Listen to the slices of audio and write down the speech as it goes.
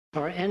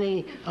Are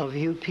any of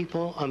you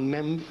people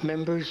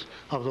members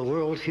of the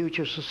World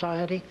Future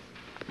Society?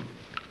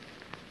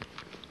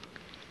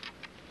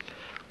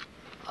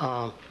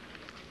 I'm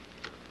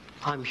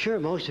sure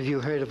most of you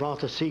heard of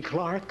Arthur C.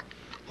 Clarke.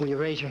 Will you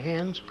raise your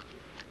hands?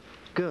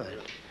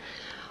 Good.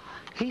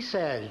 He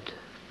said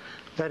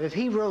that if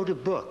he wrote a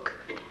book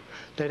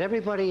that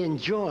everybody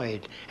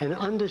enjoyed and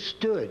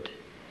understood,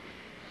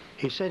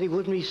 he said he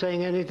wouldn't be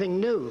saying anything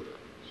new.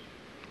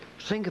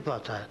 Think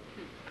about that.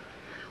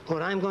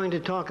 What I'm going to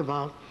talk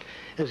about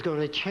is going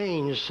to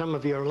change some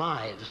of your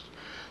lives,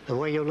 the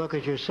way you look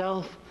at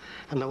yourself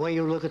and the way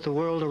you look at the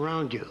world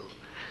around you.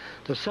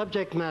 The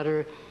subject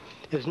matter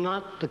is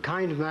not the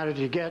kind of matter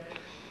you get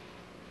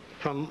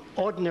from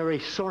ordinary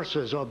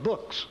sources or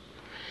books.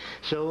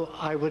 So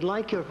I would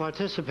like your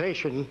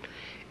participation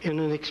in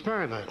an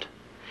experiment.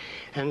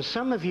 And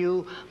some of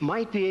you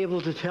might be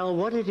able to tell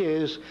what it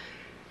is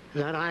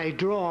that I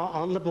draw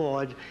on the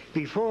board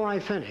before I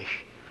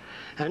finish.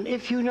 And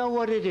if you know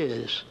what it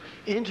is,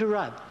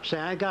 interrupt, say,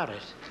 I got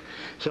it.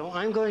 So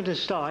I'm going to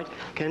start.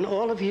 Can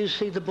all of you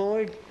see the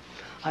board?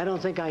 I don't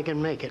think I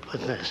can make it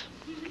with this.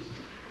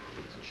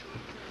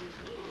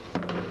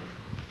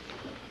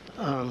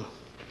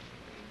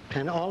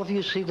 Can all of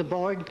you see the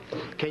board?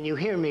 Can you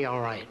hear me all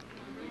right?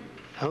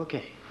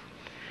 Okay.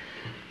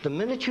 The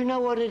minute you know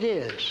what it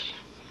is,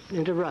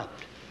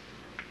 interrupt.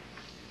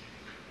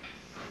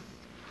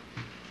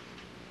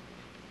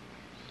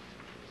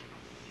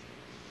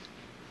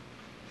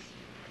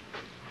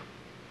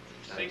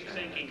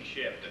 Sinking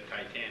ship, the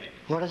Titanic.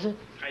 What is it?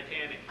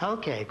 Titanic.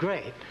 Okay,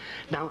 great.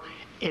 Now,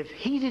 if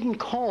he didn't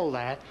call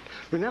that,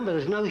 remember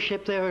there's no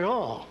ship there at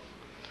all.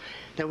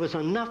 There was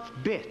enough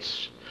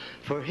bits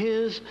for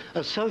his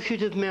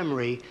associative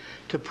memory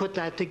to put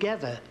that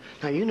together.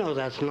 Now, you know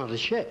that's not a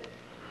ship.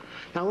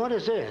 Now, what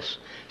is this?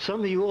 Some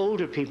of you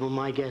older people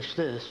might guess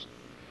this.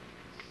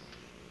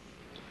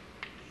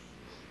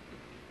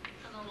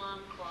 An alarm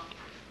clock.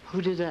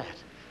 Who did that?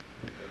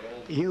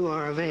 You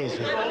are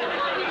amazing.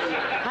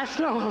 That's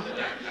no,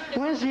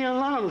 where's the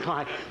alarm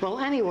clock? Well,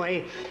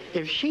 anyway,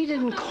 if she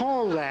didn't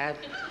call that,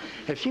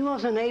 if she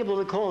wasn't able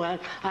to call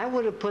that, I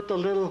would have put the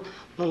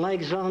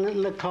legs on it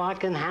and the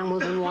clock and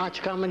Hamilton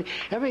watch coming,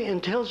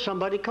 until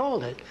somebody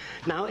called it.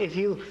 Now,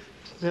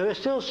 there are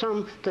still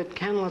some that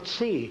cannot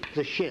see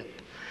the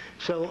ship.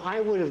 So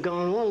I would have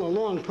gone all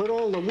along, put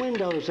all the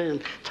windows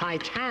in,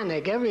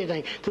 Titanic,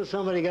 everything, till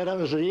somebody got up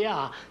and said,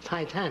 yeah,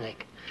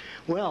 Titanic.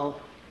 Well,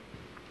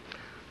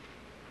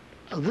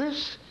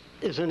 this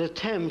is an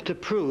attempt to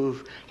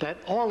prove that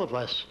all of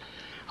us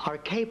are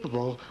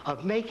capable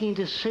of making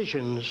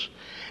decisions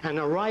and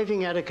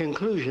arriving at a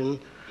conclusion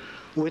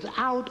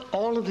without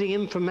all of the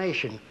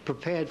information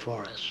prepared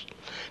for us.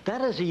 That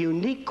is a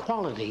unique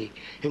quality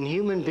in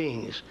human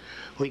beings.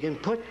 We can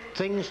put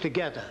things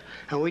together,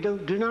 and we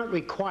do not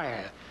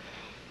require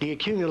the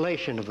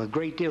accumulation of a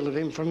great deal of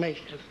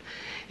information.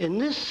 In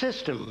this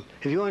system,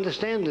 if you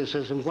understand this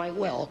system quite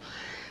well,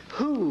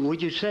 who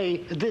would you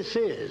say this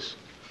is?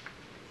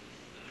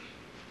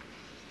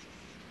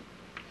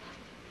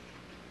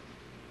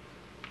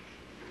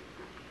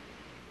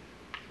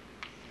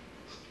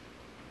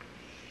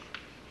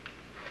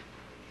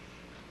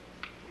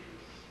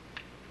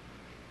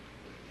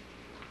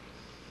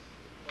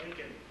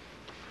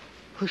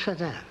 Who said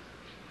that?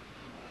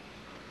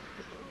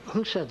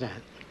 Who said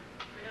that?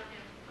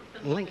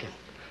 Lincoln.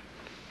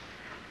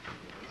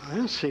 I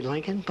don't see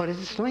Lincoln, but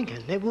it's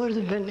Lincoln. It would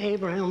have been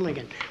Abraham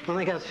Lincoln. When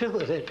I got through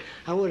with it,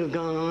 I would have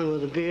gone on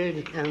with a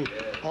beard and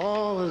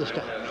all of the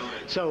stuff.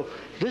 So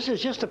this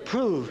is just to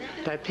prove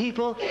that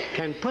people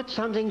can put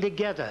something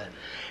together.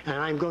 And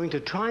I'm going to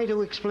try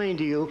to explain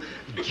to you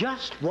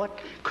just what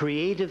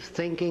creative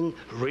thinking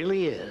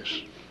really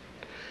is.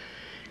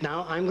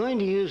 Now, I'm going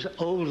to use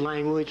old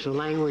language, the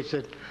language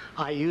that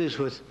I use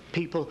with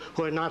people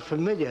who are not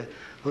familiar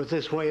with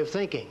this way of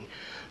thinking.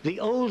 The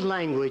old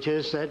language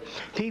is that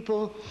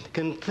people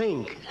can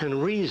think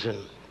and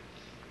reason.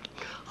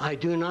 I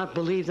do not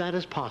believe that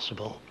is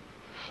possible.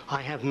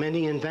 I have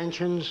many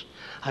inventions.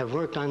 I've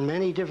worked on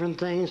many different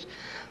things.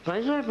 But I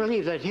do not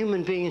believe that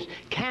human beings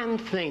can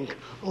think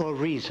or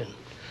reason.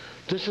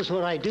 This is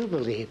what I do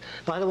believe.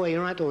 By the way, you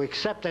don't have to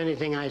accept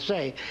anything I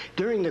say.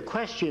 During the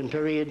question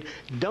period,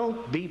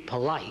 don't be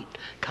polite.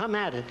 Come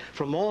at it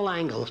from all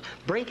angles.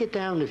 Break it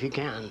down if you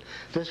can.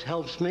 This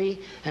helps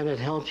me and it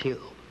helps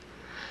you.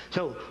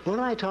 So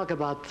when I talk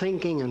about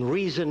thinking and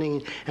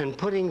reasoning and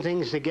putting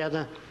things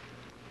together,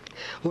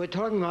 we're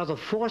talking about the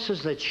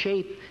forces that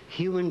shape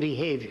human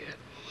behavior.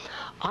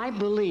 I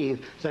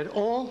believe that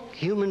all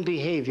human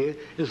behavior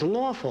is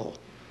lawful.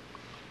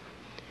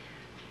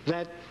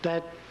 That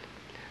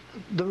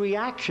the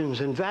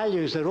reactions and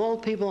values that all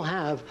people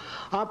have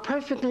are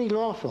perfectly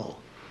lawful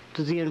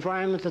to the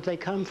environment that they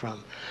come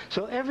from.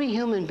 So every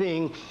human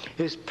being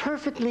is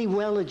perfectly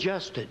well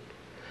adjusted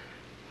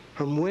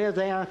from where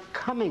they are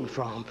coming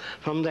from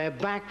their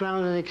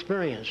background and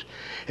experience.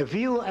 If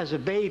you, as a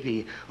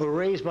baby, were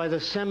raised by the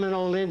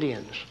Seminole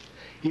Indians,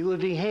 you would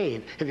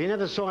behave, if you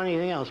never saw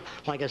anything else,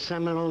 like a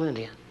Seminole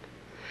Indian.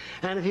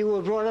 And if you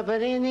were brought up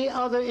in any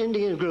other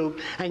Indian group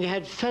and you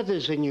had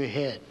feathers in your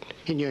head,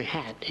 in your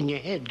hat, in your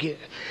headgear,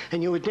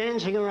 and you were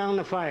dancing around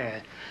the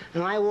fire,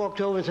 and I walked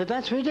over and said,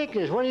 "That's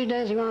ridiculous. What are you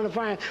dancing around the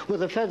fire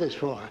with the feathers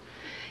for?"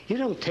 You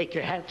don't take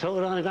your hat, throw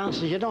it on the ground,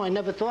 and say, "You know, I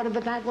never thought of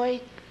it that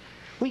way."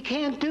 We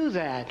can't do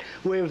that.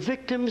 We're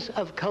victims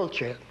of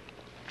culture.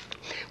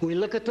 We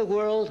look at the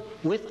world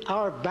with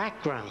our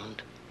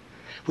background.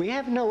 We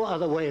have no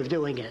other way of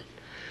doing it.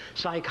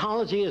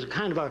 Psychology is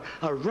kind of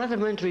a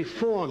rudimentary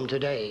form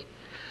today,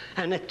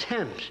 an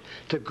attempt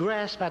to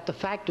grasp at the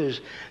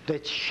factors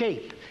that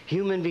shape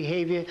human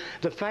behavior,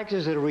 the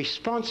factors that are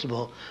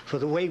responsible for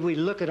the way we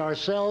look at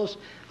ourselves,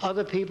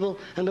 other people,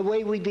 and the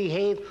way we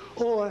behave,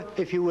 or,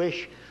 if you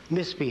wish,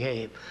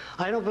 misbehave.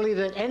 I don't believe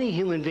that any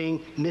human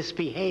being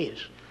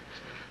misbehaves.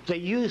 They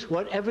use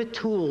whatever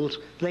tools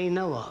they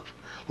know of,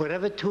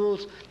 whatever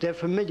tools they're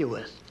familiar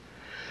with.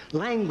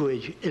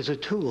 Language is a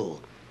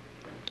tool.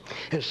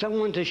 If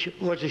someone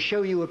were to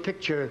show you a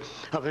picture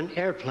of an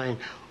airplane,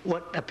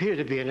 what appeared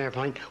to be an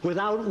airplane,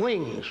 without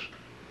wings,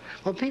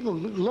 well, people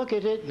look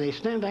at it and they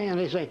stand back and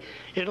they say,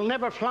 "It'll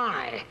never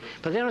fly."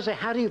 But they don't say,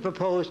 "How do you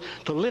propose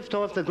to lift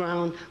off the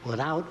ground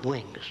without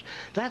wings?"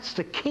 That's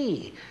the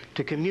key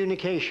to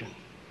communication.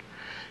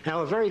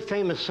 Now, a very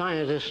famous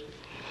scientist,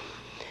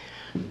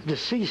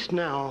 deceased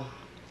now,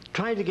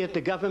 tried to get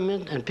the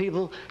government and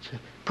people to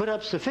put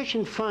up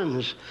sufficient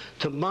funds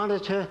to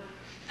monitor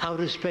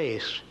outer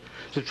space,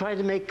 to try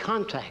to make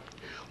contact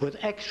with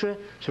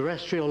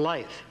extraterrestrial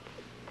life.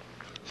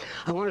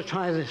 I want to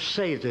try to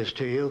say this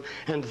to you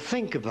and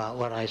think about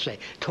what I say.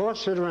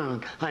 Toss it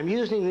around. I'm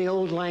using the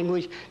old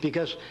language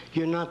because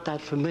you're not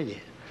that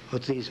familiar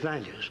with these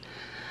values.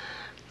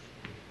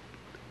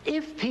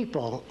 If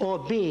people or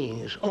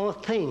beings or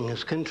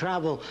things can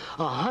travel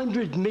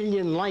 100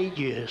 million light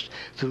years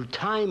through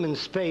time and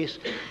space,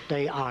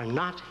 they are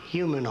not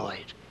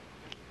humanoid.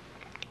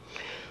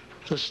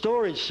 The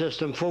storage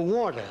system for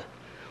water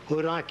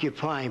would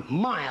occupy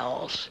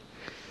miles,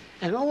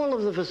 and all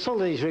of the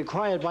facilities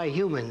required by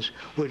humans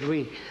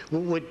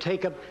would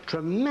take up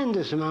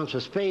tremendous amounts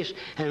of space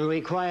and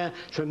require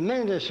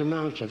tremendous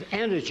amounts of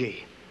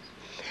energy.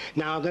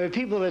 Now, there are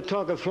people that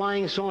talk of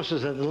flying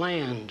saucers that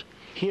land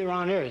here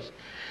on Earth,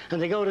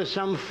 and they go to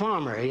some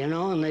farmer, you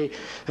know, and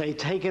they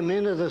take him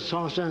into the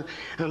saucer,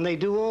 and they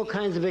do all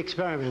kinds of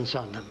experiments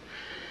on them.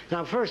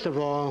 Now, first of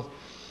all,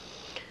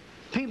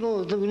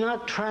 people do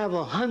not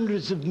travel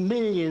hundreds of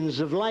millions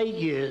of light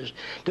years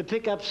to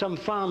pick up some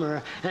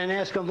farmer and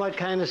ask him what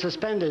kind of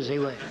suspenders he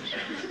wears.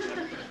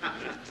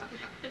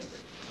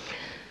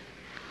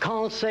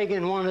 Carl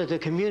Sagan wanted to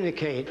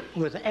communicate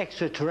with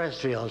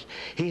extraterrestrials.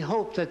 He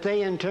hoped that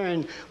they, in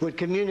turn, would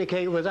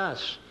communicate with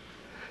us.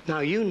 Now,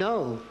 you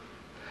know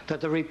that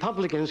the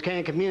Republicans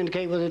can't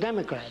communicate with the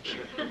Democrats.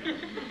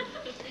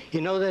 You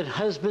know that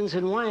husbands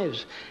and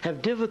wives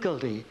have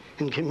difficulty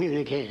in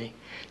communicating.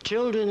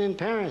 Children and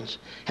parents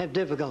have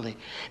difficulty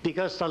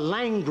because the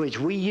language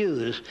we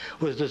use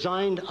was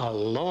designed a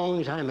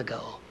long time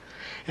ago.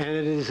 And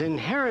it is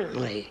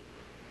inherently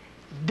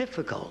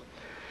difficult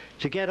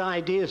to get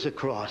ideas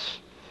across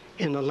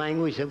in the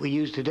language that we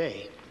use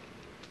today.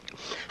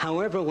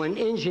 However, when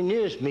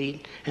engineers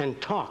meet and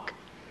talk,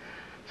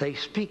 they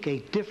speak a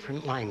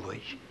different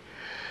language.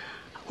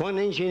 One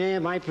engineer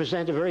might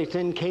present a very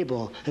thin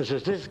cable and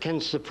says, "This can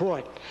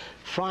support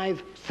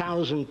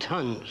 5,000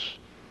 tons.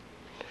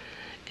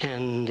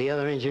 And the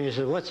other engineer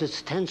says, "What's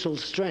its tensile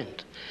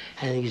strength?"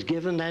 And he's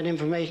given that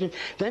information.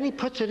 Then he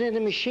puts it in a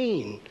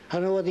machine. I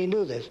don't know whether he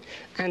knew this.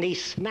 And he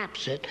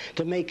snaps it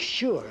to make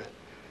sure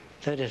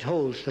that it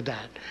holds to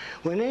that.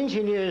 When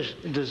engineers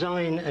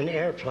design an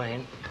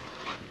airplane,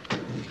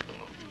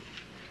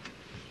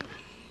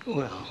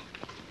 well,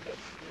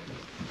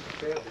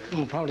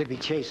 we'll probably be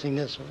chasing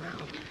this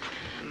around.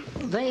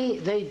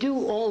 They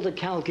do all the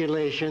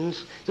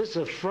calculations. This is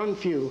a front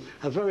view,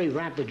 a very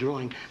rapid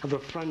drawing of a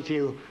front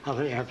view of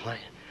an airplane.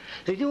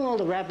 They do all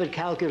the rapid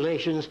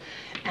calculations,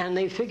 and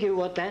they figure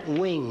what that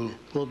wing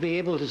will be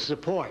able to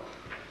support.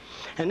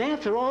 And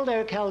after all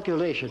their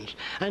calculations,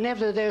 and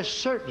after they're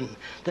certain,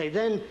 they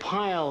then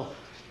pile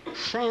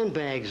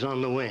sandbags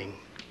on the wing.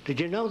 Did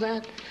you know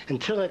that?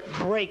 Until it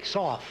breaks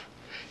off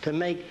to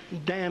make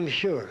damn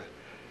sure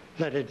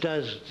that it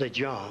does the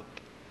job.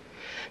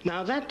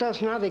 Now, that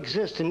does not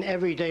exist in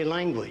everyday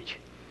language.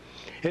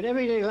 In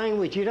everyday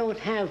language, you don't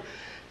have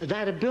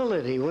that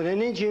ability. When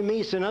an engineer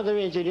meets another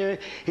engineer,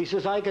 he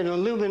says, "I can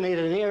illuminate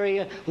an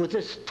area with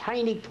this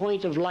tiny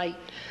point of light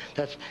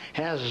that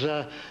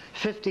has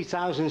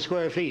 50,000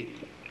 square feet."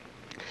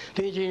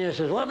 The engineer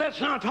says, "Well, that's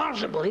not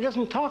possible." He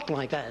doesn't talk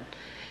like that.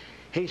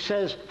 He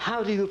says,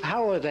 "How do you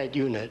power that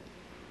unit?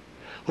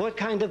 What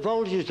kind of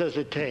voltage does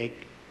it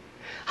take?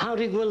 How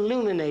do you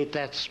illuminate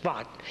that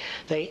spot?"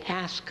 They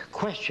ask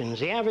questions.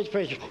 The average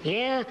person,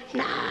 "Yeah,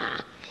 nah,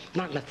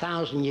 not in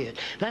 1,000 years."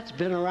 That's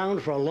been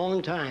around for a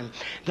long time.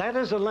 That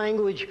is a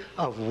language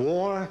of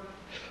war,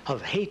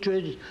 of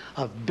hatred,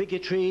 of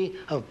bigotry,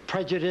 of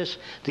prejudice,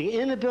 the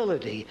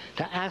inability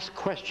to ask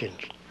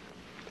questions.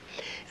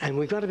 And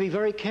we've got to be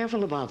very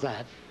careful about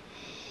that.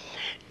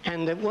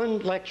 And at one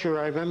lecture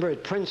I remember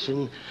at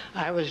Princeton,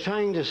 I was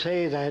trying to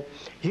say that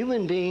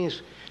human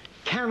beings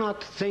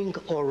cannot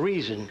think or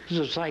reason. This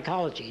is a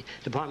psychology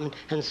department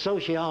and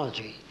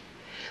sociology.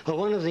 Well,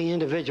 one of the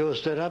individuals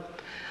stood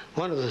up,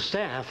 one of the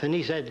staff, and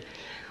he said,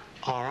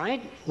 all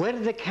right, where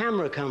did the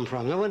camera come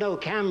from? There were no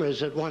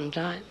cameras at one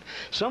time.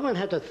 Someone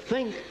had to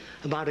think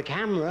about a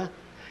camera.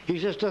 It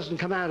just doesn't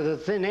come out of the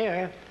thin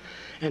air.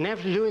 And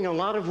after doing a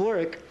lot of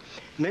work,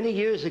 many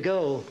years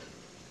ago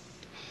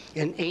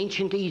in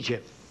ancient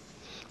Egypt,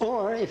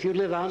 or if you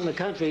live out in the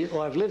country,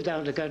 or have lived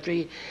out in the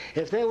country,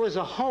 if there was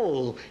a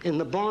hole in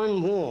the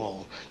barn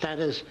wall, that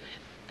is,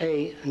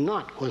 a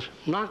nut was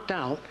knocked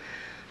out,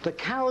 the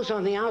cows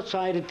on the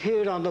outside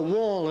appeared on the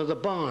wall of the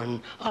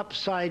barn,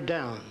 upside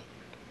down.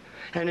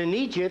 And in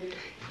Egypt,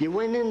 you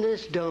went in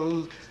this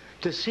dome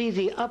to see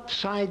the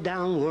upside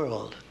down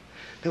world.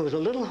 There was a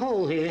little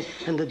hole here,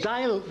 and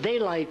the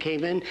daylight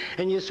came in,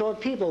 and you saw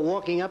people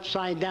walking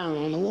upside down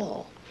on the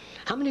wall.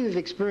 How many of you have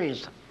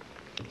experienced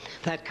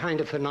that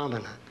kind of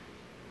phenomena?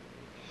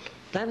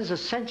 That is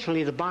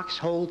essentially the box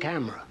hole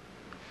camera.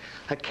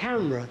 A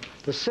camera,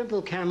 the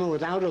simple camera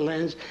without a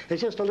lens,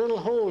 is just a little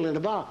hole in a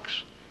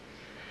box.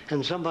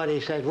 And somebody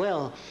said,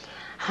 well,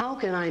 how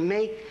can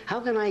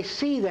I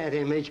see that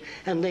image?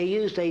 And they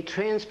used a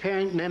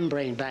transparent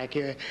membrane back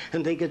here,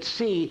 and they could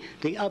see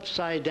the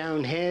upside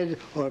down head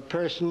or a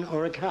person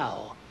or a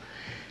cow.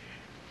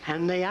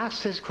 And they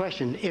asked this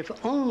question, if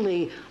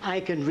only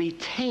I could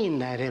retain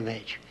that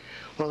image.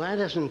 Well, that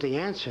isn't the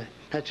answer.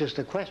 That's just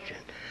a question.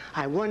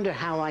 I wonder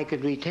how I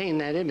could retain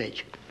that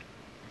image.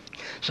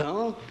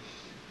 So,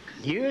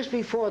 years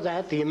before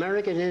that, the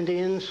American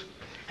Indians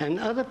and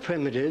other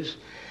primitives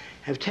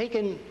have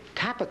taken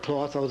tapa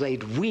cloth, or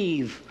they'd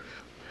weave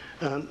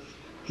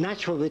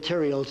natural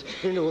materials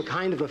into a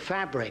kind of a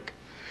fabric.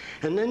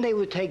 And then they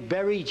would take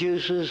berry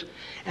juices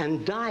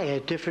and dye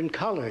it different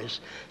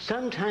colors.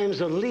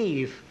 Sometimes a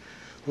leaf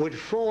would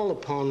fall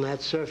upon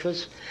that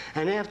surface,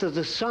 and after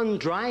the sun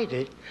dried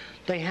it,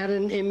 they had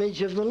an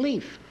image of the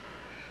leaf.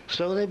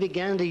 So they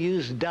began to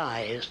use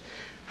dyes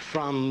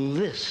from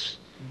this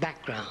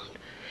background.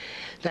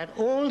 That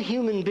all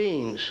human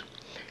beings,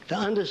 to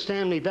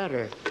understand me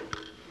better,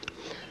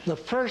 the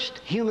first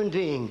human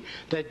being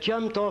that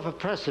jumped off a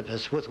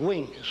precipice with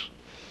wings,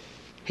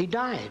 he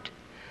died.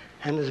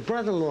 And his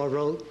brother-in-law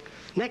wrote,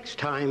 next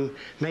time,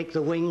 make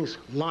the wings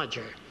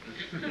larger.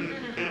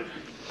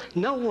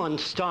 No one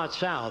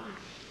starts out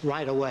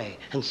right away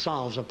and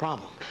solves a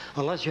problem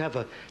unless you have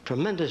a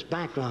tremendous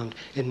background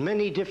in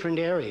many different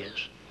areas.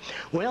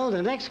 Well,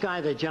 the next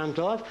guy that jumped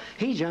off,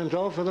 he jumped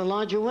off with the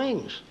larger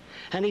wings.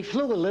 And he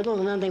flew a little,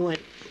 and then they went.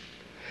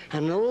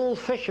 And the old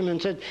fisherman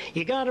said,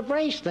 you got to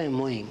brace them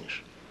wings,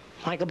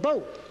 like a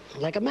boat,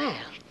 like a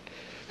mast.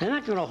 They're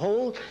not going to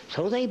hold,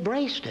 so they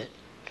braced it.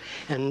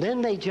 And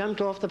then they jumped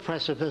off the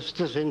precipice,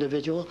 this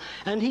individual,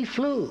 and he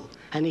flew,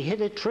 and he hit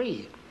a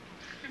tree.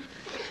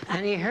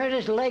 And he hurt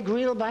his leg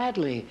real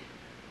badly.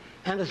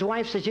 And his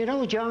wife said, you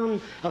know,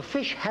 John, a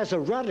fish has a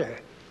rudder.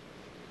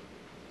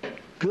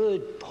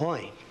 Good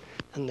point.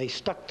 And they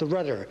stuck the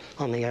rudder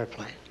on the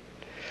airplane.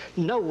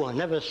 No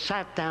one ever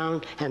sat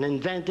down and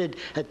invented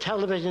a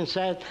television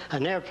set,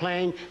 an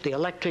airplane, the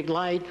electric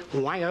light,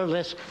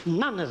 wireless.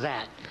 None of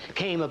that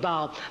came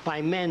about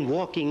by men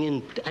walking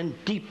in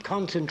deep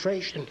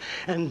concentration.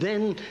 And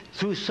then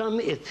through some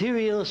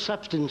ethereal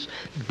substance,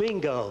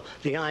 bingo,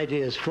 the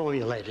idea is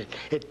formulated.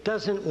 It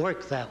doesn't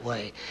work that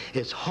way.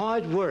 It's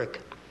hard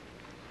work.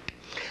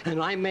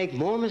 And I make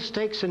more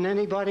mistakes than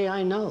anybody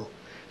I know,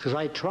 because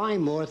I try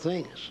more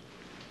things.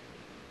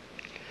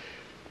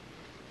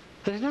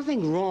 There's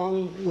nothing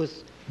wrong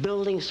with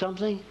building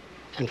something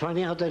and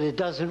finding out that it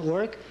doesn't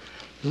work.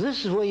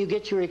 This is where you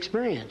get your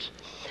experience.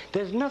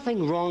 There's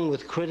nothing wrong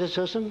with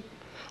criticism.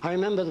 I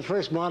remember the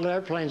first model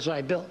airplanes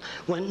I built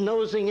went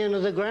nosing into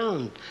the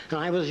ground, and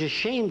I was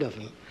ashamed of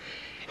them.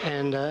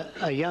 And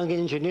a young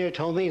engineer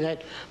told me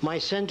that my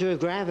center of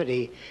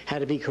gravity had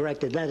to be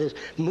corrected. That is,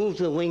 move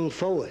the wing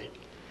forward.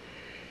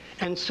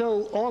 And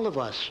so all of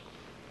us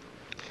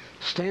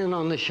stand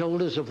on the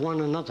shoulders of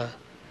one another,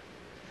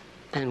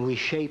 and we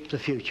shape the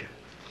future.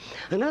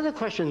 Another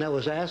question that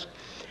was asked,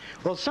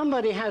 well,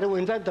 somebody had to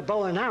invent the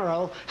bow and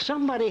arrow.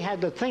 Somebody had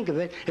to think of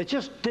it. It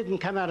just didn't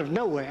come out of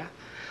nowhere.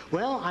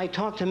 Well, I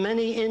talked to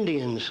many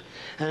Indians,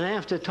 and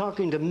after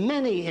talking to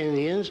many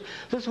Indians,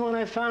 this is when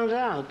I found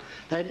out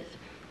that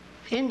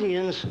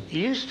Indians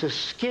used to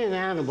skin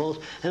animals,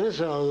 and this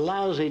is a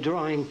lousy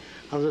drawing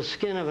of the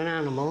skin of an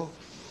animal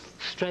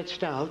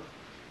stretched out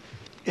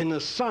in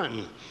the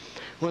sun.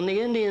 When the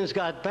Indians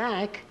got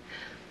back,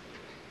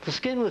 the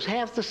skin was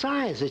half the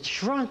size. It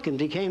shrunk and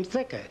became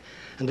thicker.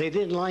 And they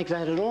didn't like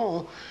that at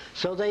all,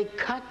 so they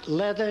cut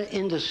leather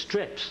into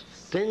strips,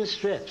 thin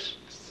strips.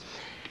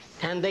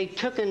 And they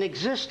took an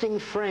existing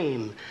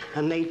frame,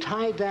 and they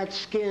tied that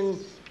skin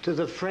to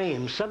the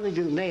frame. Some of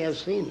you may have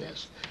seen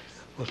this,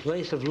 with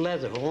lace of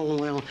leather all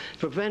the way on, to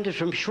prevent it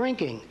from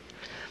shrinking.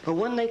 But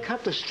when they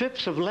cut the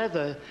strips of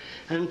leather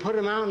and put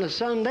them out in the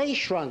sun, they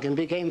shrunk and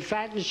became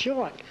fat and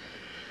short.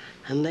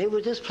 And they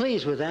were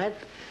displeased with that.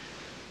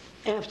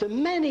 After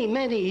many,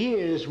 many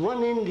years,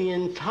 one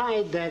Indian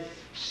tied that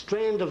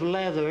strand of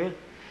leather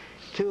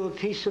to a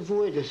piece of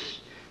wood,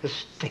 a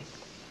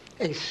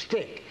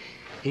stick.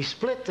 He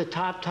split the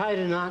top, tied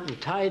a knot,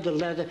 and tied the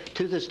leather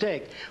to the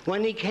stick.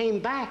 When he came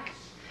back,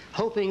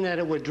 hoping that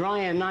it would dry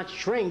and not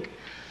shrink,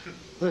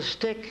 the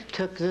stick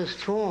took this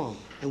form.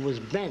 It was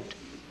bent.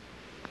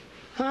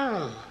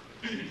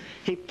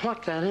 He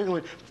plucked that in and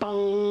went,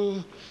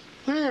 bong.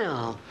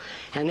 Well,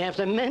 and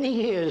after many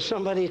years,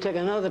 somebody took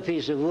another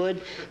piece of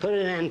wood, put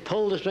it in, and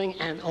pulled the string,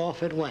 and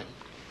off it went.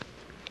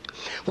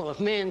 Well, if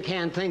man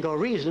can't think or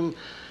reason,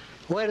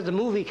 where did the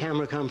movie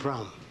camera come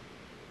from?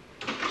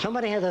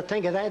 Somebody had to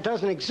think of that. It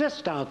doesn't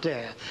exist out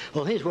there.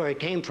 Well, here's where it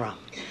came from.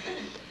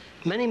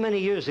 Many, many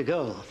years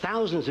ago,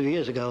 thousands of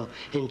years ago,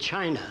 in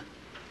China,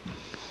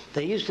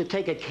 they used to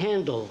take a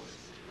candle,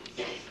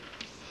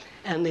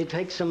 and they'd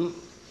take some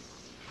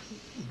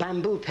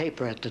bamboo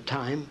paper at the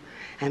time,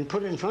 and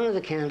put it in front of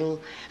the candle,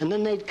 and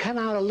then they'd cut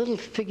out a little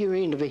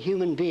figurine of a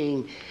human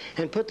being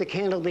and put the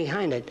candle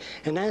behind it.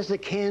 And as the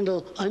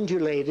candle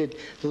undulated,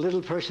 the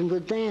little person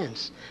would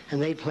dance,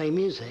 and they'd play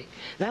music.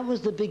 That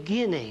was the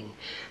beginning.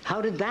 How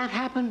did that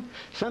happen?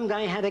 Some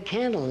guy had a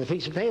candle and a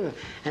piece of paper,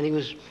 and he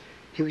was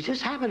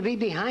just happened to be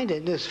behind it,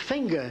 and his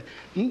finger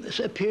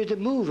appeared to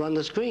move on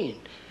the screen.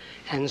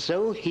 And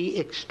so he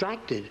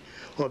extracted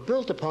or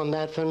built upon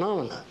that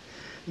phenomena.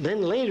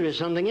 Then later,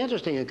 something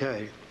interesting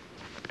occurred.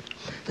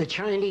 The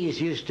Chinese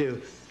used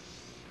to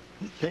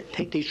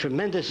take these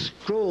tremendous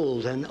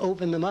scrolls and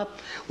open them up.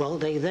 Well,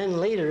 they then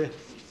later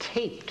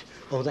taped,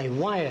 or they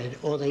wired,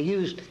 or they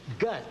used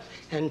gut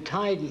and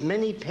tied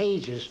many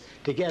pages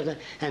together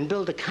and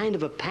built a kind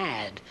of a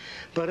pad.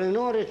 But in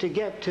order to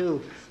get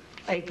to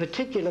a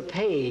particular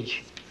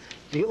page,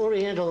 the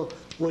Oriental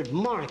would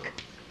mark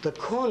the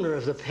corner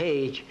of the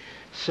page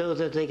so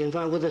that they can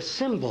find with a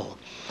symbol.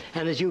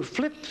 And as you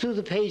flip through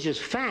the pages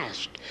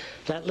fast,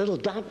 that little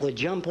dot would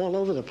jump all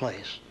over the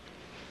place.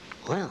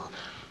 Well,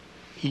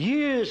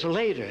 years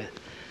later,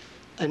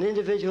 an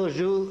individual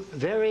drew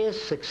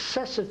various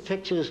successive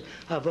pictures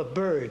of a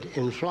bird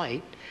in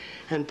flight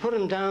and put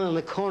them down on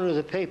the corner of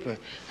the paper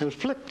and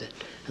flipped it.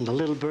 And the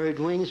little bird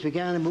wings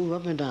began to move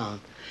up and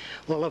down.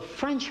 Well, a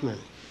Frenchman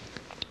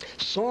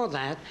saw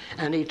that,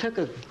 and he took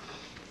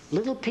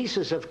little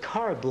pieces of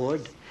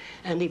cardboard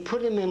and he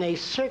put them in a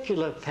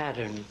circular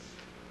pattern.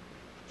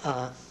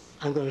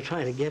 I'm going to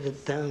try to get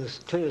it down as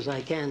clear as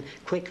I can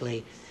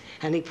quickly.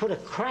 And he put a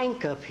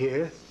crank up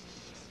here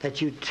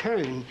that you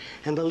turn,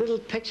 and the little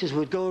pictures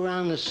would go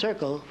around the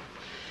circle.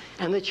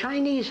 And the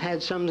Chinese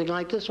had something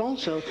like this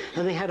also,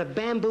 and they had a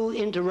bamboo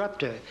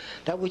interrupter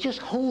that would just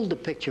hold the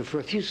picture for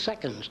a few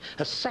seconds,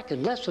 a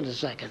second, less than a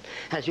second.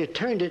 As you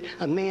turned it,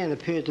 a man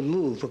appeared to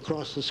move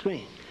across the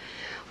screen.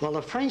 Well,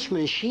 the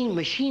Frenchman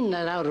machined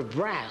that out of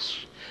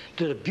brass,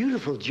 did a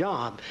beautiful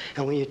job,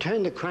 and when you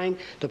turned the crank,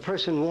 the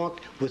person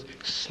walked with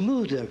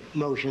smoother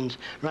motions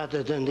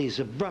rather than these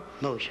abrupt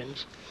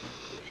motions.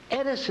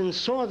 Edison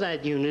saw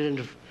that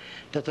unit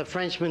that the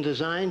Frenchman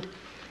designed,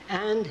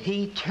 and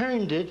he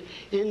turned it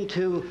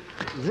into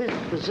this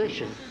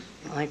position.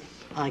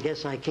 I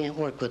guess I can't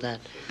work with that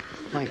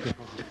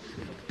microphone.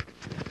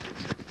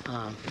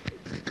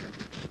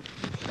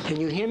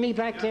 Can you hear me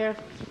back there?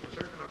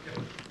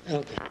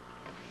 Okay.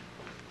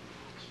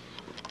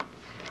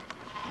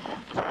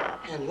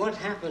 And what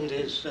happened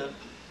is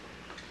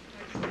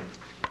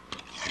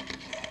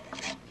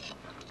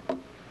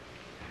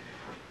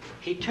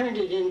he turned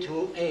it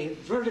into a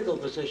vertical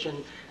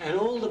position, and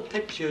all the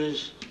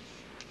pictures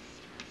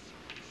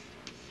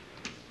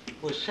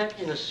were set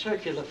in a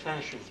circular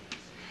fashion.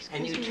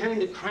 And you turn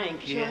the crank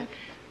here.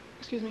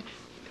 Excuse me.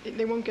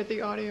 They won't get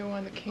the audio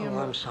on the camera.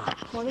 Oh, I'm sorry.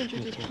 Why don't you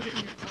just put it in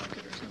your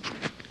pocket or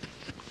something?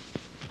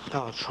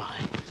 I'll try.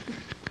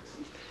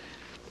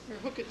 Or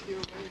hook it to your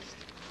waist.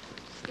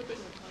 Slip it in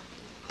your pocket.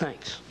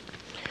 Thanks.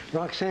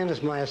 Roxanne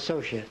is my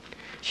associate.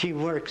 She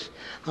works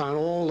on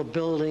all the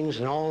buildings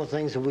and all the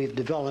things that we've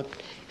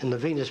developed in the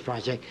Venus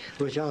Project,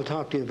 which I'll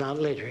talk to you about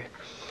later.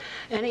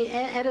 And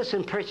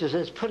Edison purchased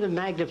this, put a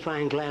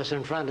magnifying glass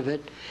in front of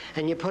it,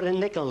 and you put a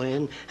nickel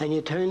in, and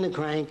you turn the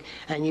crank,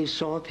 and you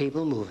saw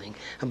people moving.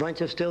 A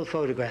bunch of still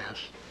photographs.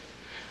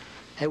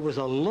 It was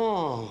a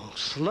long,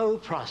 slow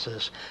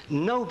process.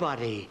 No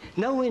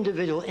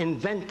individual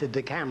invented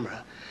the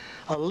camera.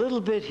 A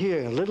little bit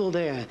here, a little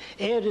there,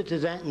 added to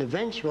that, and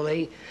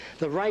eventually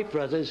the Wright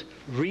brothers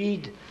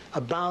read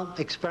about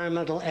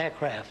experimental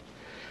aircraft,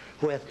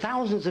 where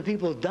thousands of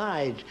people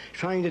died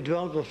trying to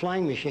develop a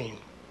flying machine.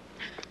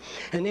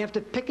 And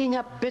after picking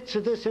up bits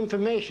of this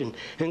information,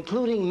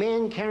 including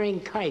man-carrying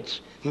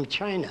kites from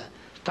China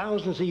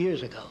thousands of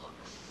years ago,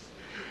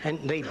 and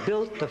they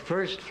built the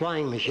first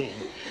flying machine.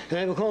 And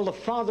they were called the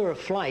father of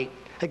flight.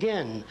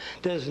 Again,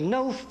 there's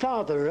no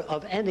father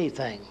of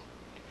anything.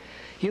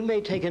 You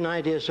may take an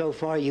idea so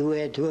far, you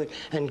add to it,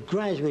 and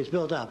gradually it's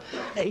built up.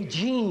 A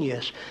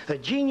genius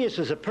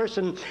is a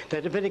person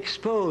that has been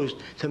exposed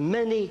to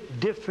many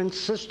different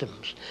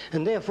systems,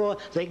 and therefore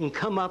they can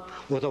come up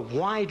with a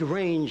wide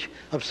range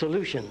of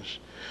solutions.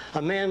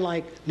 A man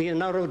like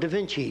Leonardo da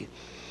Vinci,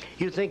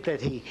 You think that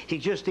he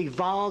just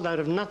evolved out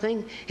of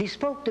nothing? He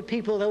spoke to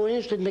people that were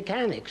interested in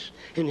mechanics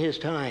in his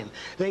time.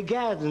 They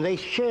gathered and they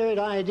shared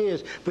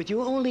ideas, but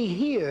you only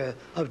hear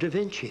of Da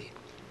Vinci.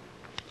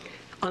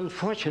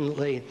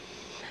 Unfortunately,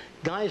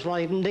 guys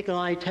like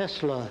Nikola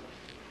Tesla,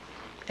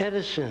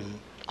 Edison,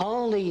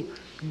 all the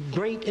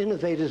great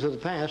innovators of the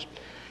past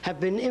have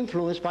been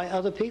influenced by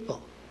other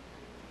people.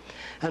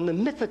 And the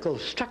mythical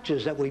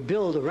structures that we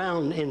build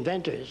around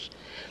inventors,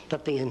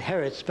 that they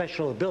inherit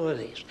special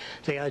abilities,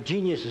 they are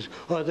geniuses,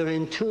 or they're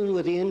in tune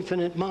with the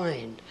infinite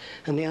mind,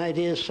 and the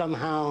ideas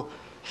somehow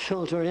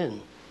filter in.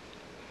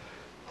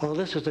 Well,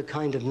 this is the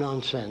kind of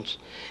nonsense.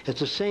 It's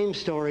the same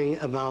story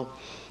about,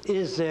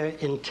 is there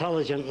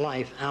intelligent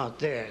life out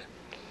there?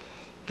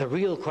 The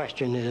real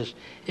question is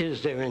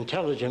there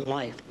intelligent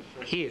life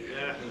here?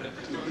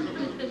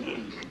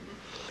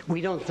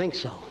 We don't think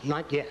so,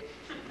 not yet.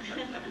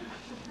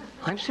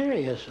 I'm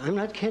serious, I'm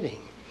not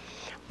kidding.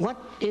 What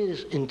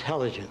is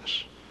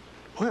intelligence?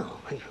 Well,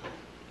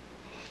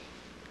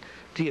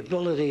 the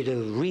ability to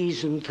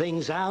reason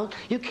things out.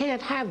 You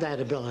can't have that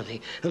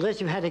ability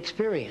unless you've had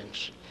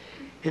experience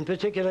in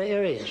particular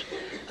areas.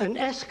 An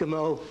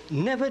Eskimo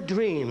never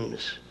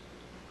dreams,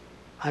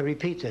 I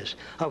repeat this,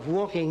 of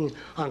walking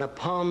on a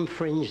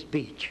palm-fringed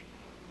beach.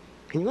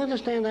 Can you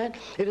understand that?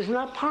 It is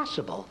not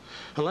possible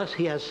unless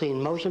he has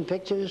seen motion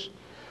pictures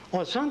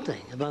or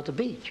something about the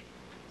beach.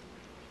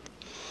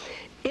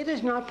 It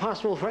is not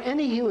possible for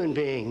any human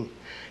being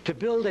to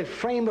build a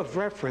frame of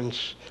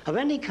reference of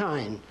any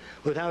kind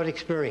without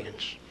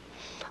experience.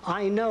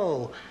 I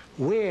know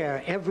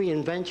where every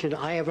invention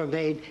I ever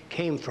made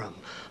came from.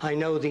 I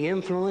know the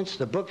influence,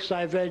 the books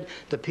I've read,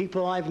 the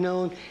people I've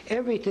known,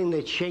 everything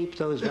that shaped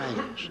those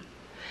values.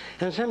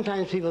 And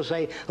sometimes people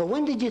say, well,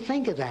 when did you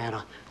think of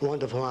that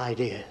wonderful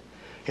idea?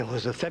 It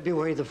was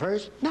February the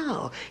 1st?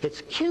 No,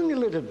 it's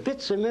cumulative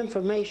bits of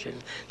information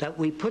that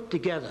we put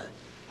together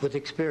with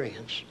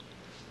experience.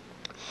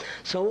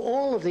 So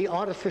all of the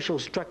artificial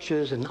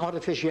structures and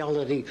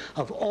artificiality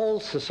of all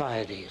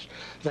societies,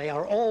 they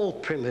are all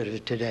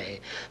primitive today.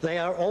 They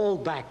are all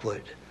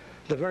backward.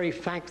 The very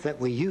fact that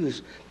we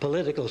use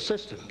political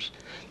systems,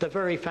 the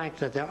very fact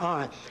that there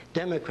are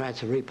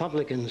Democrats and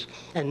Republicans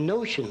and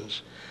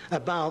notions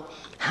about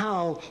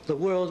how the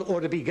world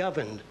ought to be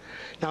governed.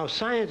 Now,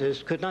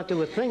 scientists could not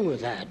do a thing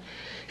with that.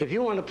 If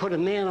you want to put a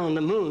man on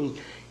the moon,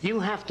 you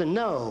have to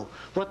know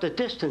what the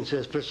distance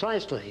is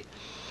precisely.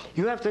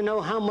 You have to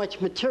know how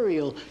much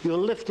material you're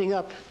lifting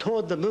up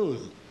toward the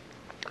moon.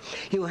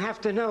 You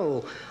have to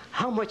know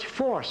how much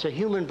force a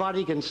human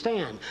body can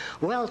stand.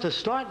 Well, to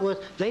start with,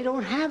 they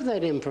don't have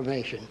that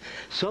information.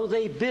 So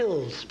they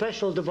build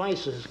special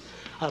devices,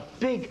 a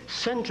big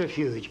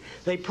centrifuge.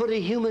 They put a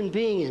human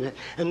being in it,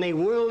 and they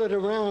whirl it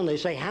around. They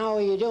say, how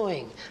are you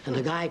doing? And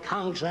the guy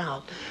conks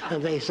out.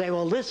 And they say,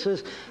 well, this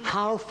is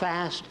how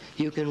fast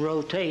you can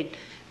rotate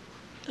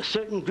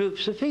certain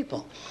groups of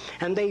people.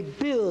 And they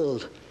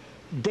build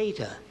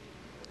data,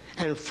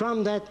 and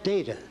from that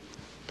data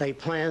they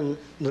plan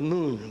the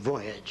moon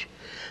voyage.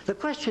 The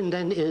question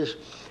then is,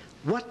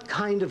 what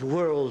kind of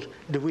world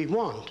do we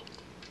want?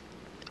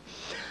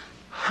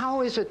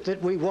 How is it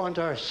that we want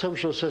our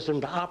social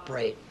system to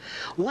operate?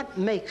 What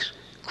makes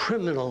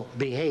criminal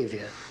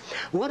behavior?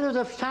 What are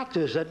the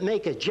factors that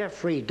make a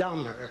Jeffrey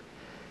Dahmer?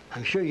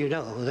 I'm sure you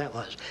know who that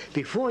was.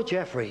 Before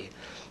Jeffrey,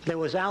 there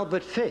was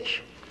Albert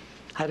Fish.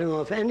 I don't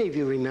know if any of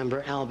you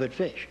remember Albert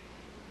Fish.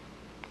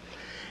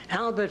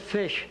 Albert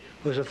Fish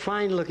was a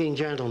fine-looking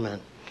gentleman.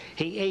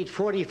 He ate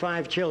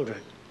 45 children.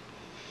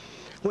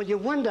 Well, you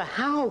wonder,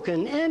 how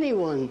can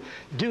anyone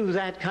do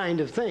that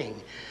kind of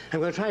thing? I'm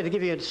going to try to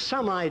give you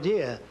some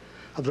idea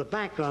of the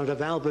background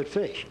of Albert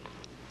Fish.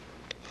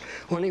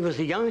 When he was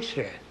a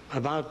youngster,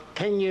 about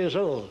 10 years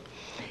old,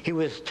 he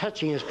was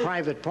touching his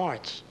private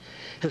parts.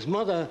 His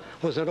mother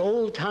was an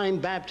old-time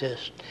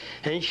Baptist,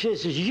 and she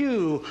says,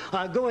 you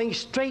are going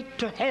straight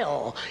to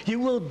hell.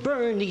 You will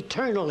burn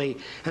eternally.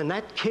 And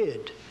that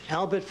kid,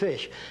 Albert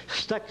Fish,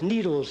 stuck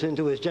needles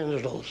into his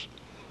genitals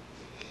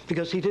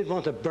because he didn't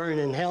want to burn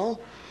in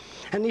hell.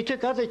 And he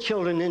took other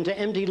children into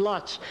empty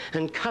lots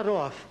and cut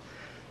off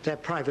their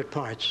private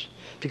parts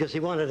because he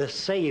wanted to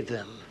save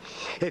them.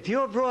 If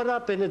you're brought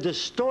up in a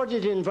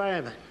distorted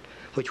environment,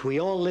 which we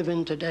all live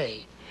in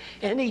today,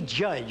 any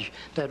judge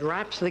that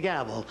raps the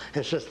gavel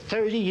and says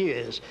 30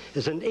 years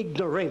is an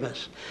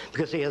ignoramus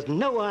because he has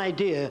no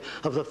idea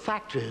of the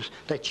factors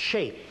that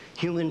shape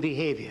human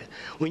behavior.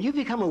 When you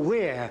become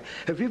aware,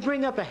 if you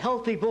bring up a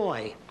healthy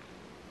boy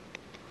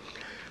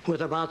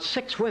with about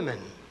 6 women,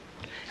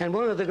 and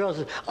one of the girls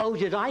says, oh,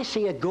 did I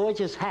see a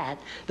gorgeous hat?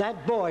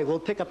 That boy will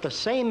pick up the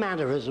same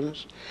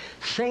mannerisms,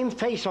 same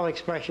facial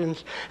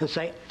expressions, and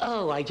say,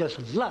 oh, I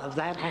just love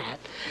that hat.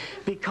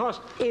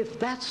 Because if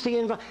that's the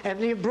environment, and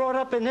you're brought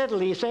up in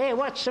Italy, you say, hey,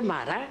 what's the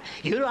matter?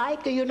 You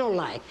like or you don't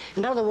like?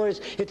 In other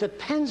words, it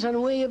depends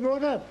on where you're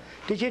brought up.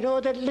 Did you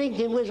know that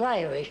Lincoln was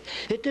Irish?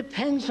 It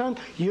depends on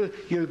your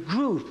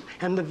group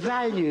and the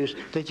values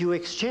that you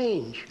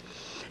exchange.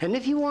 And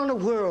if you want a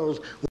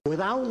world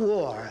without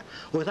war,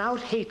 without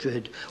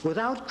hatred,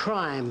 without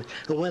crime,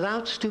 and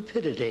without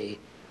stupidity,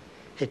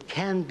 it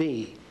can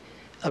be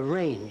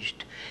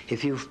arranged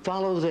if you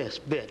follow this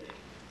bit.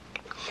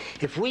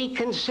 If we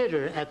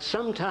consider at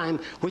some time,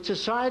 which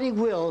society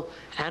will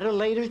at a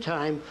later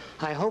time,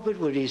 I hope it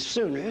will be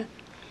sooner,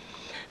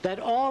 that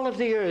all of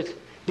the earth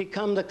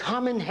become the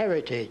common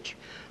heritage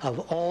of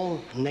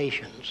all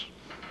nations.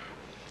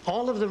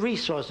 All of the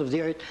resource of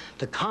the earth,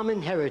 the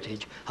common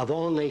heritage of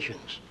all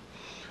nations.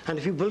 And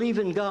if you believe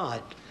in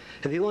God,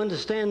 if you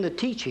understand the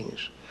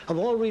teachings of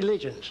all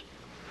religions,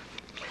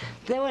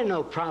 there were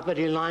no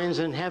property lines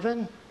in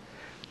heaven,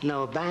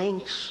 no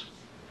banks,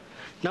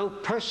 no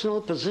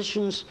personal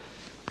positions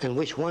in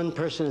which one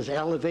person is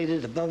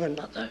elevated above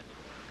another.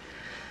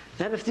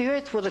 That if the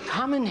earth were the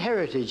common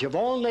heritage of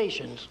all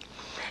nations,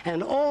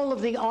 and all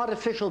of the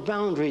artificial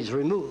boundaries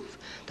removed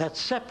that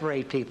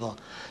separate people,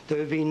 there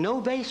would be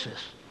no basis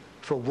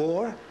for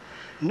war,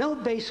 no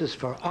basis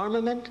for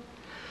armament.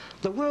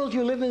 The world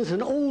you live in is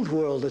an old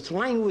world. Its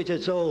language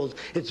is old.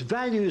 Its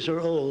values are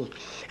old.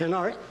 And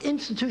our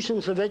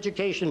institutions of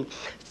education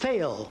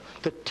fail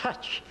to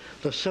touch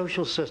the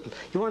social system.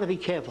 You want to be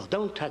careful.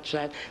 Don't touch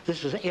that.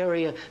 This is an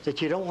area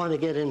that you don't want to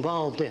get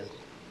involved in.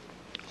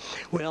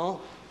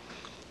 Well,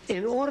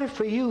 in order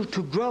for you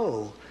to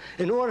grow,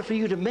 in order for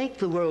you to make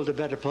the world a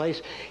better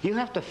place, you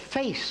have to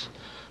face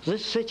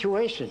this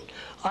situation.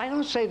 I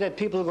don't say that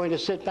people are going to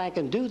sit back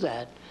and do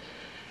that.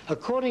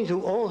 According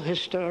to all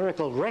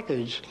historical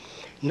records,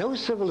 no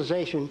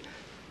civilization,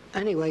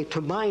 anyway,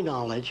 to my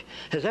knowledge,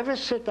 has ever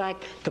sit back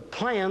to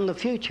plan the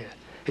future.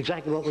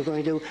 Exactly what we're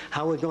going to do,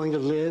 how we're going to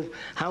live,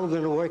 how we're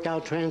going to work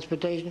out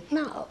transportation.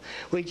 No,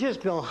 we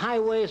just build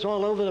highways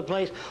all over the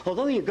place.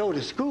 Although you go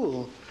to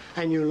school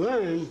and you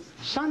learn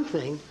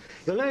something,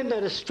 you learn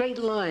that a straight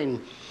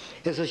line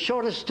is the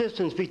shortest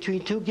distance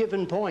between two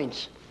given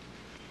points.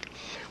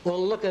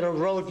 Well, look at a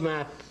road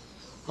map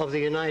of the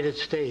United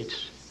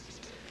States,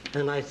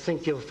 and I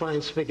think you'll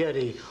find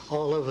spaghetti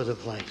all over the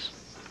place.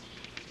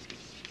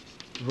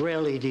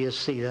 Rarely do you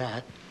see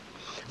that.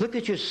 Look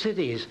at your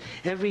cities,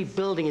 every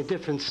building a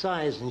different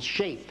size and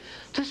shape.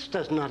 This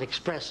does not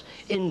express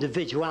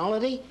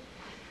individuality.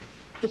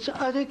 It's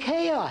utter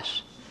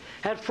chaos.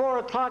 At 4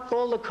 o'clock,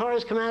 all the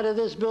cars come out of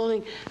this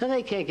building, and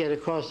they can't get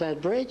across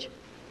that bridge.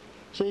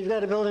 So you've got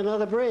to build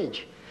another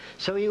bridge.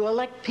 So you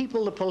elect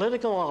people to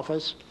political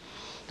office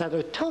that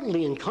are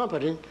totally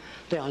incompetent.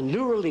 They are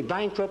neurally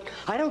bankrupt.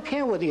 I don't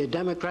care whether you're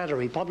Democrat or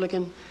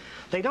Republican.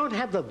 They don't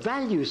have the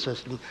value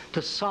system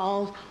to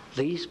solve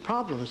these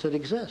problems that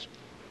exist.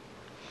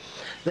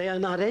 They are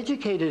not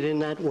educated in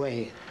that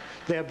way.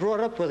 They're brought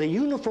up with a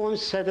uniform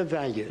set of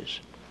values.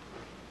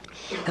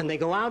 And they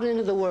go out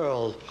into the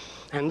world,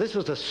 and this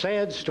is a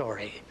sad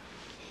story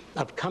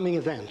of coming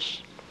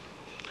events.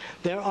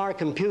 There are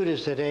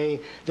computers today,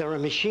 there are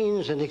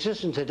machines in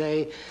existence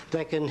today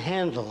that can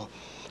handle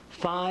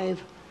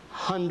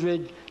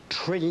 500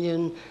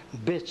 trillion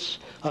bits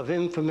of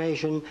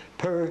information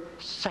per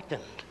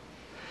second.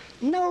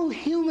 No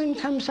human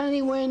comes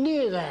anywhere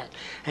near that.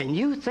 And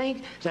you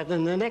think that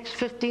in the next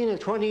 15 or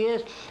 20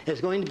 years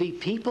there's going to be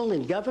people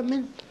in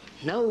government?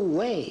 No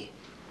way.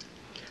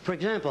 For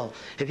example,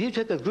 if you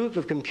took a group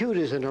of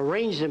computers and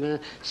arranged them in a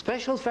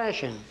special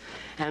fashion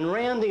and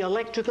ran the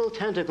electrical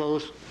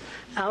tentacles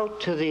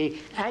out to the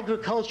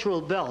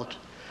agricultural belt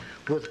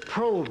with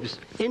probes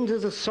into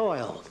the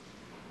soil,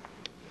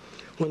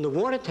 when the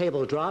water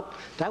table dropped,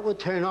 that would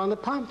turn on the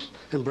pumps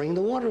and bring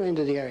the water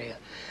into the area.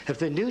 If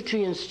the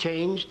nutrients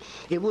changed,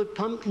 it would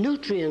pump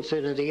nutrients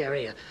into the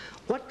area.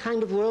 What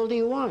kind of world do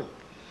you want?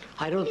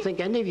 I don't think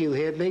any of you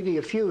here, maybe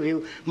a few of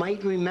you,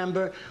 might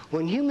remember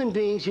when human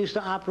beings used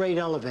to operate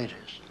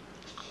elevators.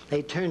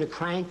 They'd turn a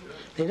crank.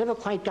 They never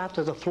quite got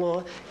to the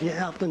floor. You're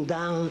up and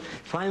down.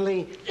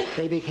 Finally,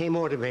 they became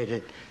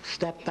automated.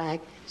 Step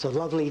back. It's a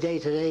lovely day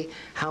today.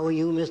 How are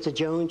you, Mr.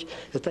 Jones?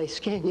 If they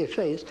scan your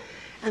face,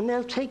 and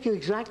they'll take you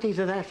exactly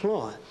to that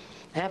floor.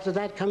 After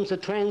that comes the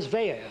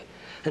transveyor,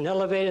 an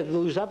elevator that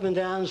moves up and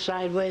down,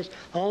 sideways,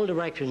 all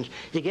directions.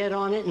 You get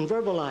on it and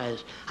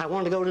verbalize. I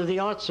want to go to the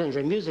art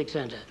center, music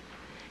center,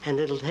 and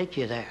it'll take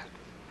you there.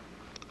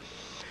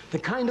 The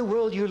kind of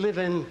world you live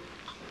in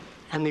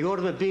and the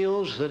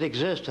automobiles that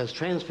exist as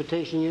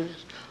transportation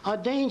units are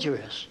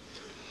dangerous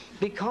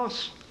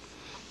because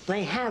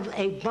they have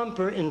a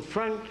bumper in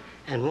front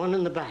and one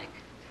in the back.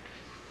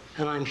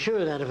 And I'm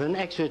sure that if an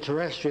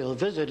extraterrestrial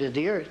visited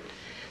the Earth,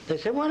 they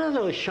say, what are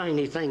those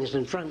shiny things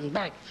in front and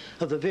back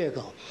of the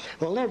vehicle?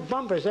 Well, they're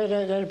bumpers.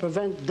 They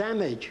prevent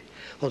damage.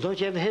 Well, don't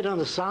you ever hit on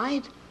the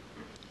side?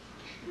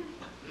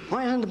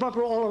 Why isn't the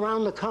bumper all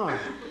around the car?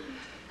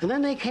 And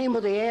then they came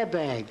with the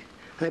airbag,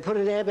 and they put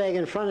an airbag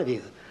in front of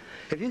you.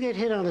 If you get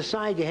hit on the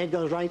side, your head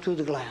goes right through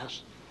the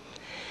glass.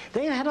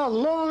 They had a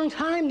long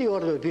time, the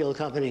automobile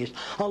companies,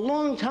 a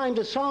long time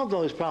to solve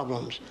those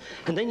problems.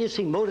 And then you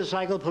see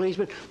motorcycle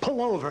policemen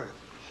pull over.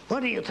 What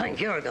do you think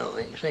you're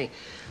doing? See,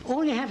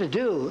 all you have to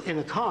do in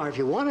a car, if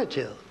you wanted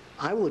to,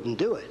 I wouldn't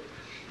do it,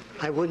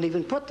 I wouldn't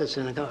even put this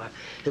in a car,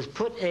 is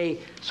put a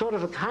sort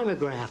of a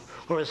chimograph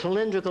or a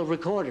cylindrical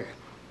recorder.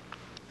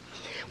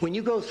 When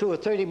you go through a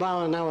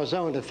 30-mile-an-hour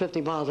zone to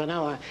 50 miles an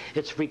hour,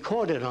 it's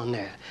recorded on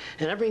there.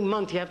 And every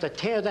month you have to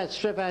tear that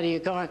strip out of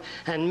your car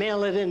and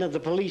mail it into the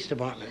police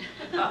department.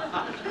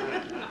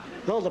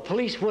 Well, the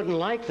police wouldn't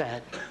like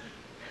that.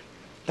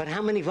 But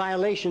how many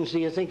violations do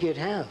you think you'd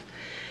have?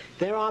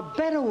 There are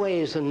better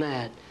ways than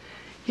that.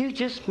 You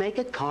just make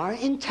a car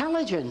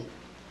intelligent.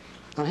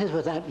 Now, here's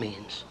what that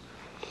means.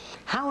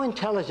 How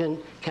intelligent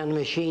can a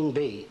machine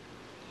be?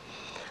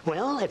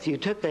 Well, if you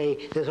took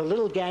there's a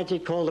little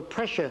gadget called a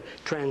pressure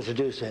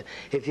transducer.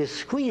 If you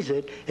squeeze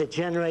it, it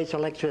generates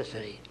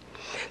electricity.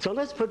 So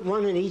let's put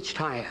one in each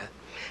tire.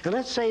 And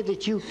let's say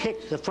that you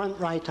kick the front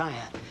right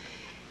tire.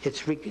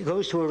 It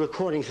goes to a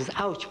recording, says,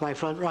 ouch, my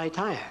front right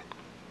tire.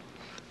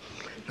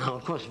 Now,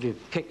 of course, if you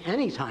kick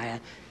any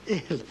tire,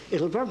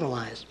 it'll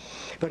verbalize.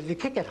 But if you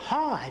kick it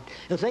hard,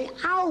 it'll say,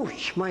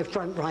 ouch, my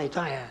front right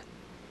tire.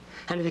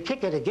 And if you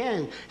kick it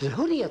again, you say,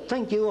 who do you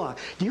think you are?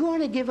 Do you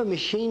want to give a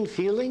machine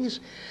feelings?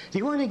 Do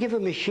you want to give a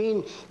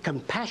machine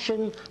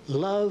compassion,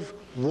 love,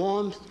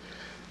 warmth?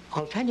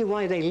 I'll tell you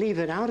why they leave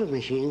it out of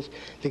machines,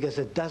 because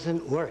it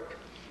doesn't work.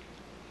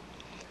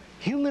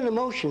 Human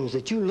emotions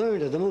that you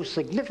learn are the most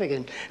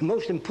significant and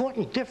most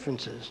important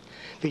differences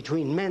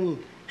between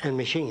men and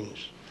machines.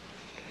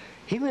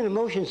 Human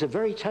emotions are a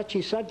very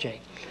touchy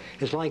subject.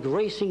 It's like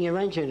racing your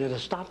engine at a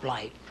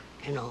stoplight,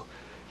 you know.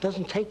 It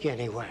doesn't take you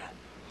anywhere.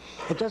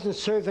 It doesn't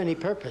serve any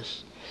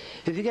purpose.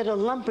 If you get a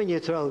lump in your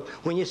throat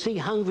when you see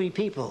hungry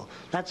people,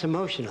 that's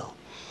emotional.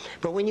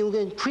 But when you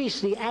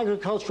increase the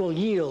agricultural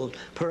yield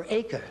per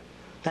acre,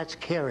 that's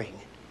caring.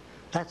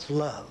 That's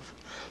love.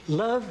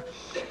 Love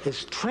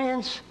is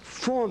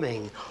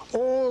transforming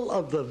all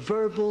of the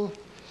verbal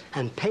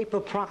and paper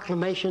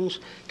proclamations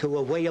to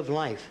a way of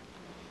life.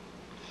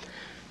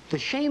 The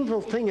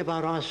shameful thing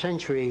about our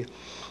century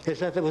is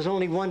that there was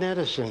only one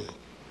Edison,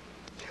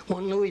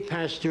 one Louis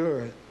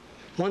Pasteur,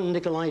 one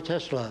Nikola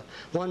Tesla,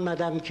 one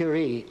Madame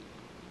Curie.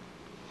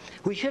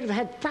 We should have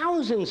had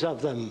thousands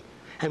of them,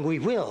 and we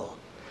will,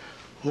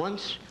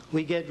 once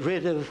we get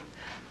rid of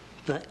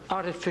the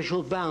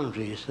artificial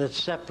boundaries that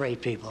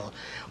separate people.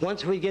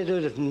 Once we get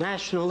rid of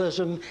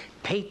nationalism,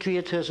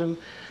 patriotism.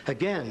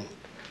 Again,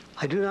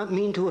 I do not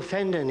mean to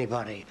offend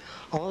anybody.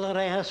 All that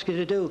I ask you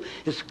to do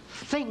is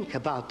think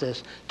about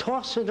this,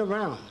 toss it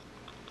around.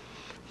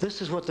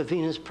 This is what the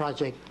Venus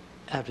Project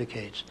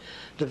advocates.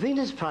 The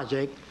Venus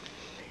Project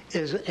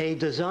is a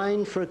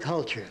design for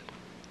culture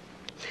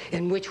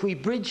in which we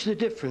bridge the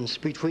difference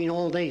between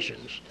all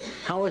nations.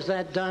 How is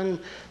that done?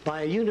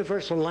 By a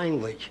universal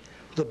language,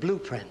 the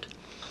blueprint.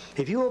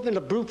 If you open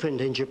a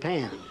blueprint in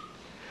Japan,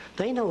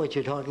 they know what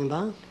you're talking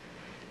about.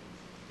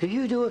 If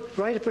you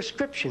write a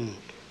prescription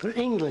for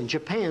England,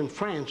 Japan,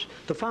 France,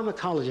 the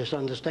pharmacologist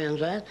understands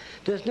that.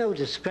 There's no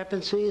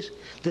discrepancies.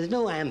 There's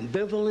no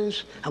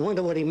ambivalence. I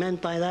wonder what he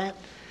meant by that.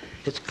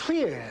 It's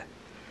clear.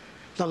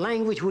 The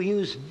language we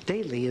use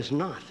daily is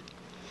not.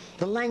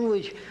 The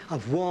language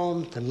of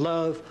warmth and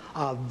love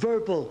are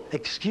verbal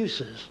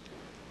excuses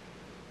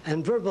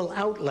and verbal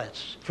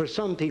outlets for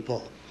some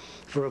people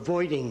for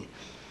avoiding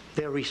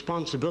their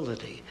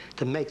responsibility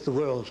to make the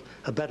world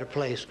a better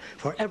place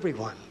for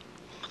everyone.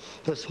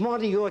 The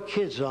smarter your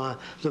kids are,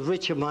 the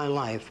richer my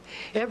life.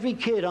 Every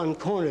kid on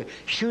corner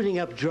shooting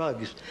up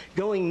drugs,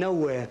 going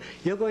nowhere,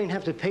 you're going to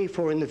have to pay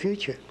for in the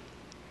future.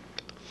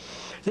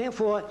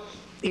 Therefore,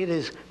 it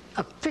is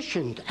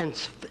efficient and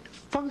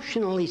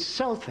functionally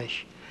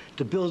selfish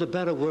to build a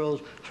better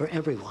world for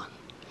everyone.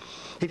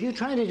 If you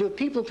try to do it,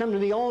 people come to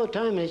me all the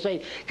time and they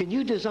say, can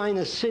you design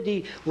a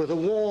city with a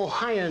wall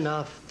high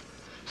enough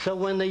so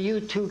when the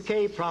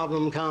U2K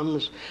problem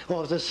comes,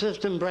 or the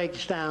system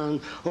breaks down,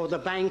 or the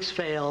banks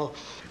fail,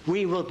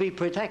 we will be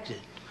protected?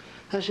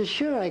 I said,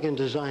 sure, I can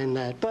design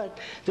that, but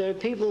there are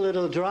people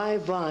that'll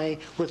drive by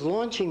with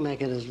launching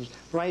mechanisms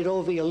right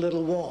over your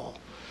little wall.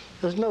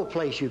 There's no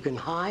place you can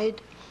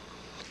hide.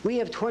 We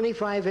have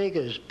 25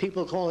 acres.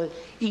 People call it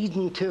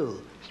Eden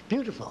 2. It's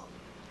beautiful.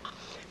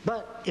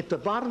 But if the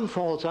bottom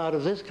falls out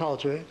of this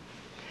culture,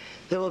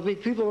 there will be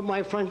people at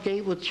my front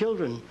gate with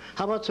children.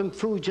 How about some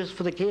food just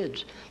for the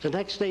kids? The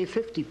next day,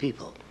 50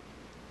 people.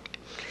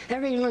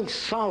 Everything looks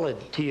solid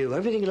to you.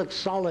 Everything looks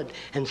solid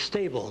and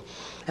stable.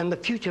 And the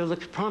future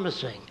looks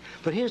promising.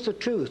 But here's the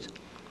truth.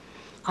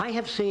 I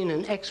have seen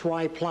an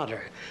XY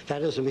plotter,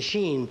 that is a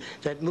machine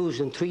that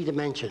moves in 3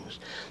 dimensions.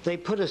 They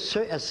put a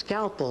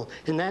scalpel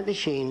in that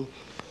machine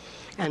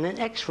and an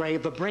X-ray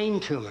of a brain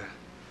tumor.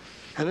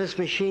 And this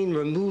machine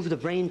removed the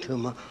brain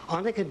tumor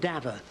on a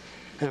cadaver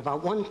in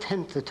about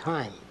 1/10 the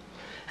time.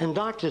 And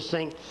doctors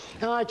think,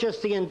 oh,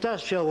 just the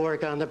industrial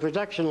work on the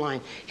production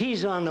line.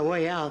 He's on the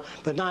way out,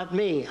 but not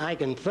me. I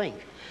can think.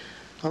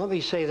 Well, let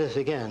me say this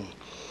again.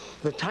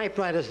 The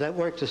typewriters that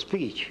work the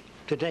speech,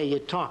 today you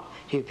talk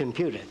to your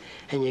computer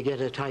and you get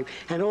a type,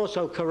 and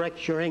also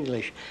corrects your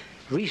English,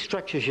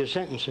 restructures your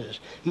sentences,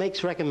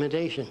 makes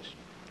recommendations.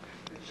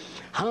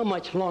 How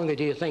much longer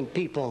do you think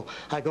people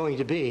are going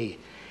to be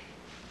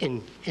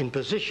in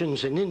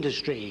positions in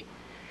industry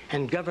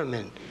and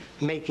government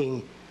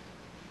making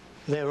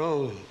their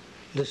own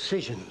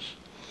decisions.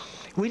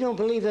 We don't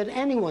believe that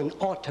anyone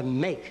ought to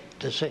make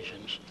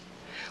decisions.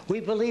 We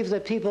believe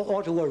that people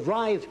ought to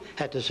arrive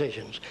at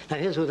decisions. Now,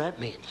 here's what that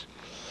means.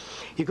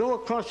 You go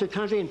across the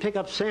country and pick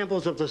up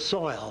samples of the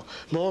soil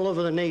from all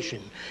over the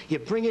nation. You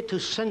bring it to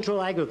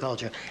Central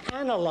Agriculture,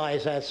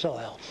 analyze that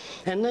soil,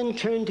 and then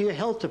turn to your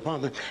health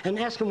department and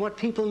ask them what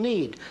people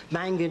need.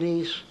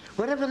 Manganese,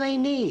 whatever they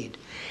need.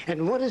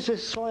 And what is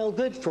this soil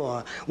good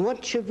for?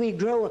 What should we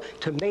grow?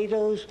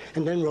 Tomatoes,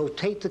 and then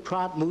rotate the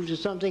crop, move to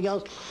something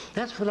else.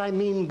 That's what I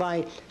mean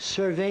by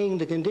surveying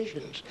the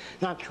conditions.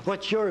 Not,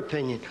 what's your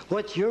opinion?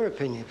 What's your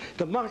opinion?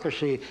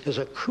 Democracy is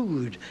a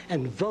crude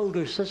and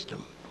vulgar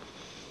system,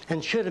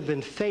 and should have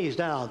been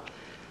phased out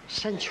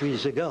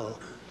centuries ago.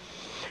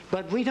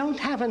 But we don't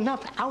have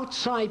enough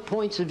outside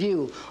points of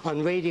view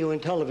on radio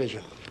and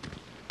television.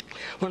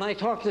 When I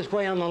talked this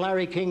way on the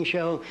Larry King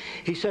Show,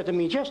 he said to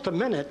me, just a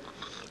minute,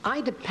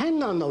 I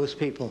depend on those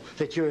people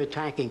that you're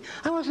attacking.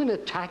 I wasn't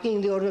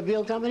attacking the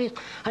automobile companies.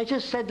 I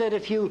just said that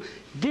if you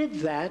did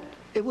that,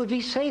 it would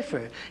be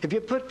safer. If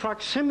you put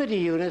proximity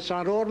units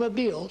on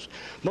automobiles,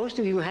 most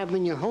of you have them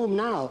in your home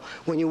now.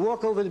 When you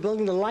walk over the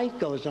building, the light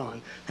goes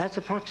on. That's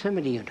a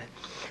proximity unit.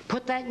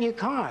 Put that in your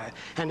car,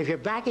 and if you're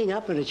backing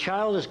up and a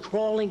child is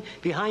crawling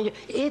behind you,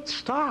 it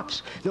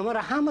stops, no matter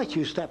how much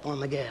you step on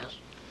the gas.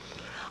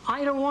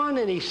 I don't want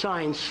any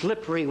sign,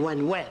 slippery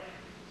when wet.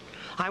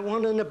 I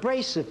want an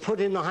abrasive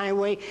put in the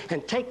highway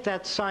and take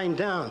that sign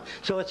down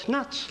so it's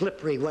not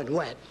slippery when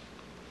wet.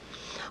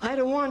 I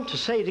don't want to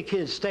say to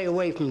kids, stay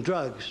away from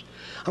drugs.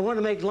 I want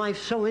to make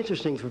life so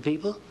interesting for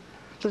people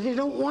that they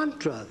don't want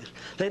drugs.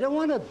 They don't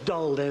want to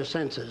dull their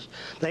senses.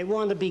 They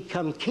want to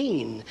become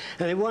keen,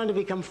 and they want to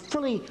become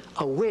fully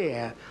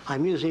aware,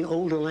 I'm using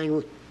older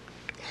language,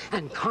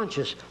 and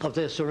conscious of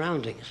their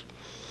surroundings.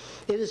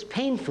 It is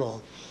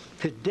painful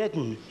to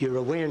deaden your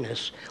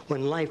awareness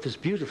when life is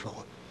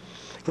beautiful,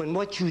 when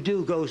what you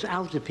do goes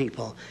out to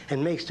people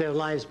and makes their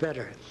lives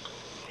better.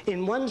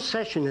 In one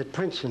session at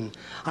Princeton,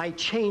 I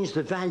changed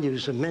the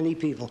values of many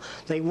people.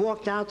 They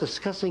walked out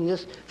discussing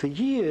this for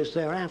years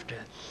thereafter,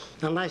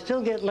 and I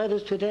still get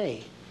letters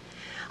today.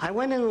 I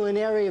went into an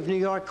area of New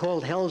York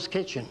called Hell's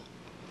Kitchen.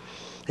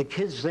 The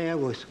kids there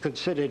were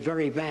considered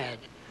very bad.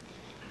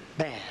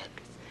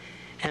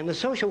 And the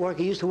social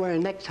worker used to wear a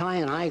necktie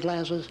and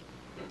eyeglasses.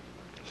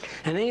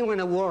 And anyone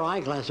that wore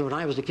eyeglasses when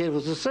I was a kid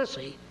was a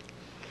sissy.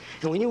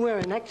 And when you wear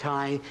a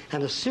necktie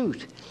and a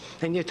suit,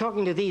 and you're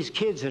talking to these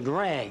kids in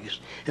rags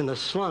in the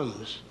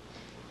slums,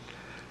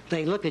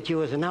 they look at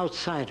you as an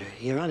outsider.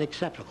 You're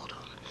unacceptable to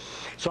them.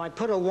 So I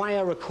put a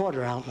wire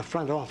recorder out in the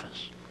front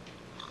office.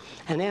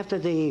 And after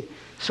the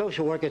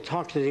social worker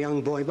talked to the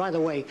young boy, by the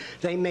way,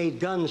 they made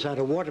guns out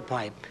of water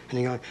pipe. And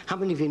they go, how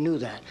many of you knew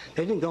that?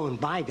 They didn't go and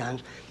buy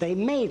guns. They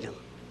made them.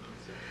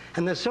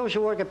 And the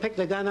social worker picked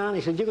the gun out and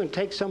he said, you're going to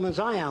take someone's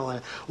eye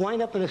out,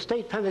 wind up in a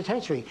state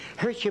penitentiary,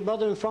 hurt your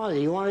mother and father.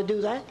 You want to do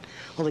that?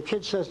 Well, the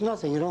kid says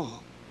nothing at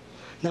all.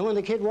 Now, when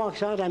the kid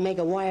walks out, I make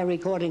a wire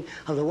recording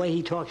of the way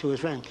he talks to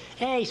his friend.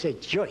 Hey, he's a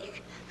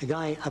jerk, the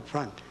guy up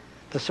front,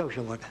 the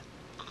social worker.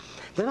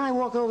 Then I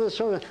walk over to the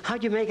social worker.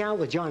 How'd you make out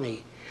with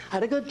Johnny? I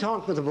had a good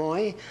talk with the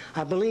boy.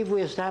 I believe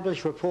we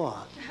established rapport.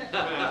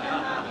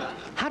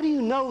 How do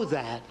you know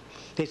that?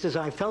 He says,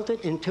 I felt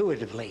it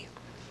intuitively.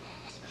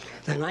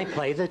 Then I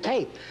play the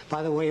tape.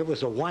 By the way, it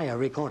was a wire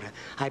recorder.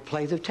 I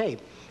play the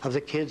tape of the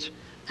kid's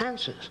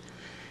answers.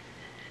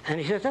 And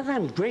he said,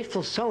 I'm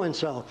grateful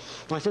so-and-so.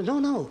 I said,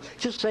 no,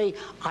 just say,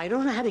 I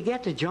don't know how to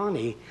get to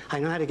Johnny. I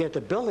know how to get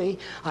to Billy.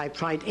 I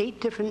tried 8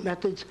 different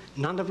methods.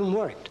 None of them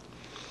worked.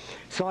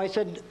 So I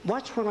said,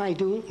 watch what I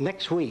do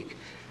next week.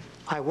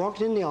 I walked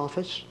in the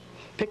office,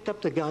 picked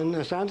up the gun.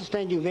 I said, I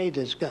understand you made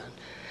this gun.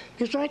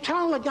 He said, I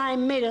told the guy I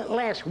made it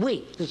last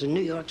week. This is in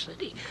New York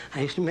City.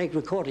 I used to make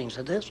recordings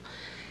of this.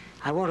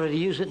 I wanted to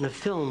use it in a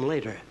film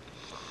later.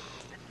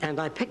 And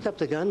I picked up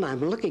the gun, I'm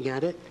looking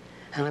at it,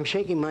 and I'm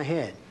shaking my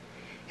head.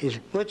 He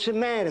said, what's the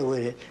matter with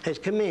it? I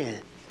said, come here.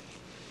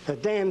 The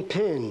damn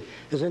pin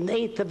is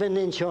 1/8 of an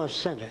inch off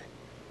center.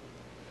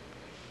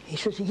 He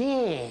says,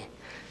 yeah.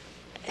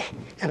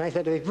 And I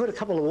said, if you put a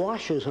couple of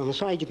washers on the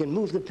side, you can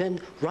move the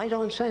pin right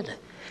on center.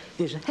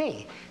 He said,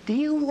 hey, do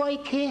you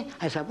work here?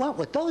 I said, what,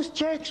 with those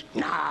jerks?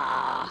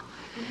 Nah.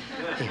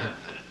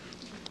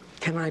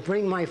 Can I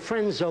bring my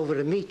friends over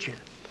to meet you?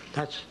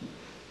 That's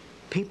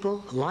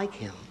people like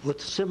him with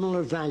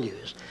similar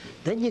values.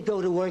 Then you go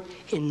to work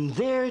in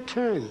their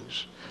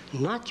terms,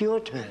 not your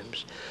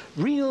terms.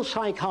 Real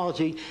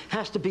psychology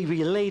has to be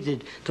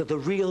related to the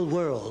real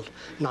world,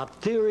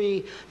 not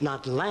theory,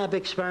 not lab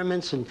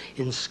experiments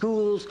in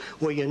schools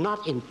where you're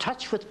not in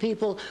touch with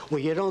people, where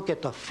you don't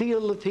get the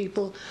feel of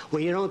people,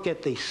 where you don't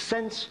get the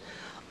sense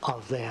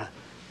of their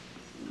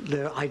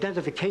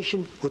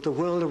identification with the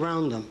world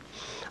around them.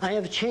 I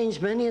have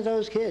changed many of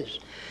those kids.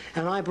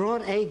 And I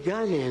brought a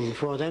gun in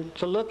for them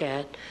to look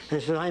at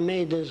and said, I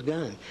made this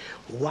gun.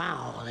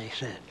 Wow, they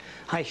said.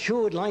 I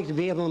sure would like to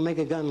be able to make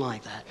a gun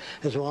like that.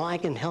 I said, well, I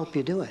can help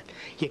you do it.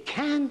 You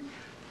can,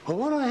 Well,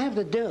 what do I have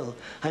to do?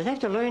 I have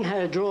to learn how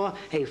to draw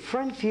a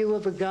front view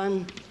of a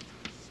gun,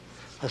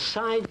 a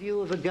side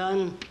view of a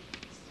gun.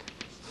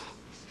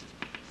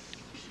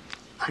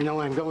 I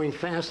know I'm going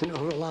fast and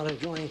over a lot of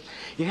drawings.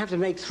 You have to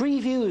make 3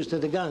 views to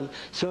the gun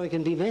so it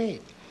can be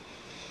made.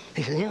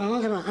 He said, you know,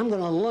 I'm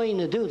going to learn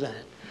to do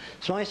that.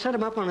 So I set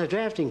them up on a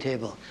drafting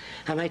table,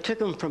 and I took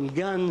them from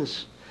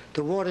guns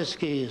to water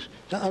skis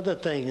to other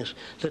things.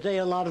 Today,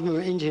 a lot of them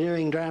are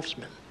engineering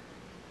draftsmen.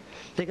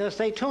 Because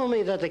they told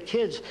me that the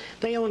kids,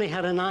 they only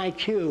had an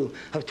IQ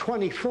of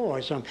 24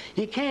 or something.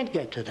 You can't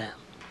get to them.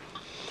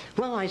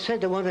 Well, I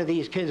said to one of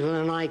these kids with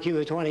an IQ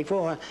of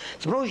 24,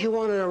 suppose you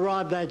wanted to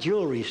rob that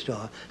jewelry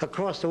store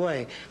across the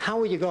way. How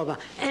would you go about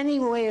it? Any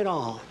way at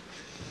all.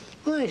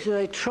 Well, I said,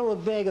 I'd throw a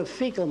bag of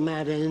fecal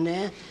matter in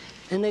there,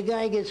 and the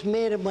guy gets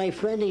mad at my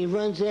friend, and he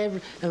runs over,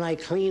 and I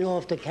clean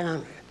off the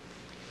counter.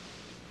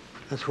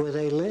 That's where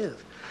they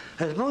live.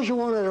 I suppose you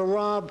wanted to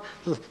rob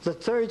the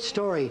 3rd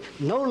story.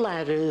 No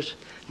ladders,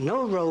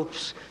 no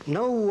ropes,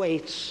 no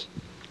weights.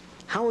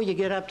 How will you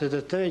get up to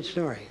the 3rd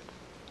story?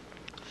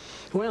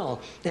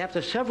 Well,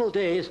 after several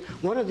days,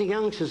 one of the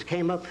youngsters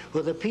came up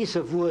with a piece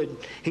of wood.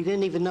 He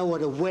didn't even know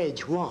what a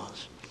wedge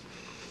was.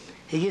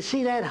 You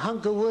see that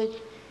hunk of wood?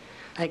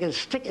 I can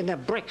stick in the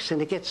bricks,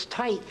 and it gets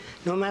tight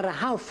no matter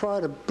how far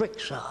the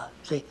bricks are,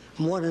 see,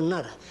 from one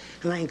another.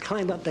 And I can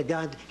climb up the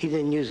guard. He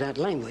didn't use that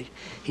language.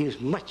 He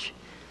used much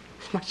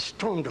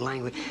stronger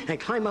language. And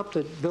climb up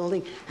the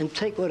building and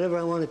take whatever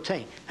I want to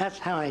take. That's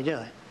how I do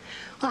it.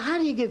 Well, how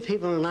do you give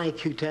people an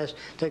IQ test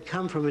that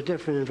come from a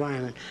different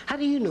environment? How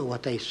do you know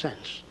what they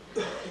sense?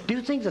 Do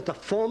you think that the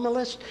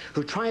formalist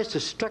who tries to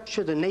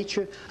structure the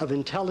nature of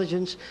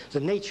intelligence,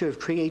 the nature of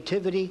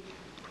creativity,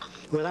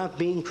 without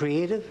being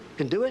creative,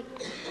 can do it?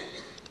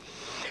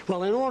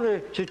 Well, in order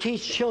to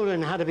teach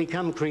children how to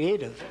become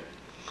creative,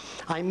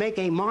 I make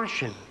a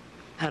Martian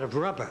out of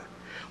rubber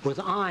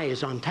with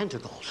eyes on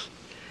tentacles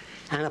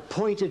and a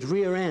pointed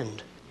rear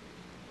end.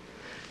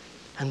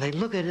 And they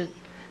look at it,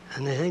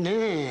 and they think,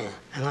 nah.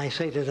 And I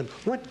say to them,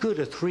 what good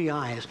are 3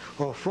 eyes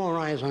or 4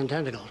 eyes on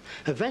tentacles?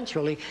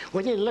 Eventually,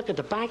 when you look at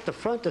the back, the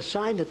front, the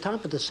side, the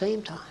top at the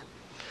same time.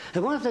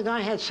 And what if the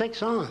guy had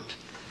 6 arms?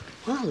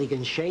 Well, he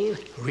can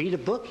shave, read a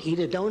book, eat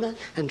a donut,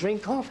 and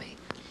drink coffee.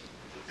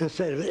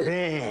 Instead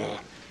of,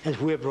 as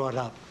we're brought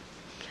up.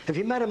 If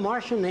you met a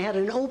Martian, they had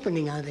an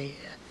opening on the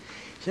ear.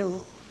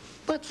 So,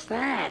 what's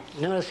that?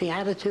 Notice the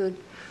attitude?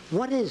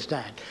 What is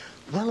that?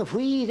 Well, if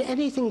we eat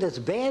anything that's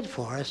bad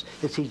for us,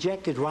 it's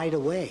ejected right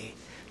away.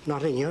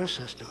 Not in your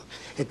system.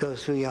 It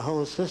goes through your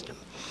whole system.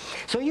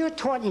 So you're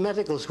taught in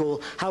medical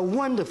school how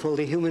wonderful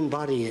the human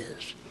body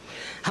is.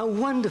 How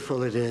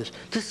wonderful it is.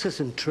 This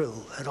isn't true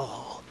at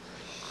all.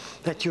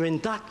 That you're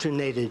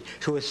indoctrinated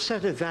to a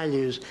set of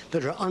values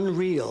that are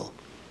unreal.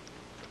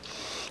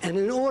 And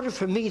in order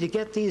for me to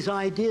get these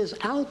ideas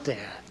out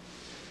there,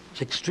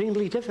 it's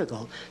extremely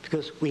difficult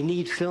because we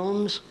need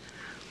films,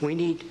 we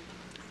need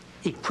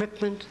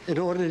equipment in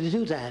order to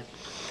do that.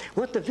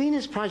 What the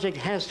Venus Project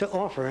has to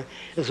offer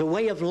is a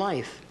way of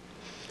life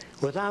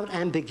without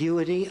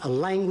ambiguity, a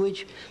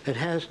language that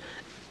has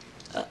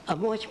a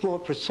much more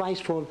precise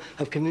form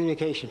of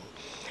communication,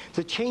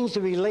 to change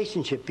the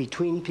relationship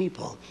between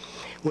people,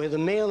 where the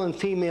male and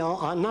female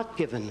are not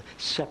given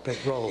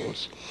separate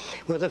roles,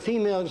 where the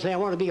female can say, I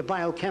want to be a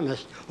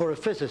biochemist or a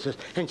physicist,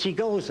 and she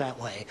goes that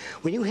way.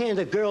 When you hand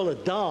a girl a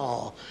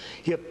doll,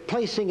 you're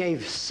placing a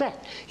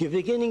set. You're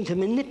beginning to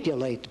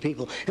manipulate the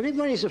people.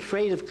 Everybody's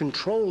afraid of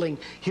controlling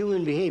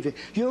human behavior.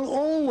 You're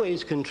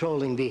always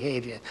controlling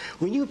behavior.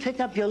 When you pick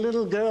up your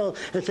little girl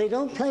and say,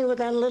 don't play with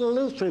that little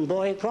Lutheran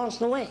boy across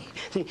the way,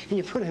 see, and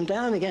you put him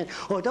down again,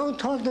 or don't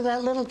talk to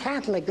that little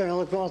Catholic girl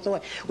across the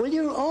way. Well,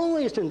 you're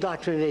always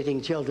indoctrinating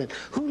children.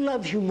 Who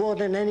loves you more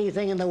than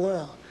anything in the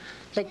world?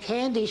 The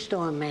candy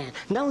store man.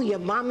 No, your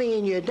mommy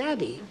and your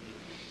daddy.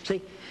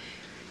 See,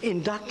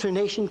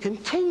 indoctrination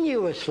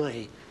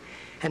continuously.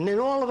 And then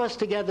all of us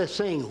together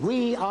sing,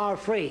 we are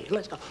free.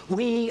 Let's go.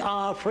 We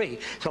are free.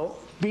 So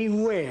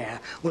beware.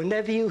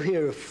 Whenever you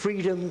hear of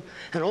freedom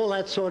and all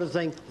that sort of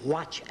thing,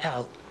 watch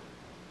out.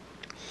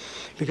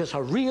 Because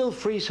a real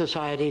free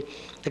society,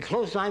 the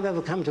closest I've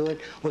ever come to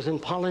it was in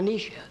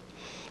Polynesia.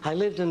 I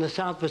lived in the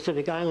South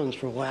Pacific Islands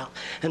for a while,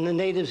 and the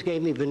natives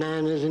gave me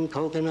bananas and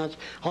coconuts.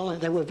 All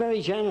that. They were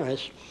very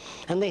generous,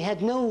 and they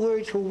had no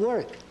word for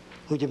work.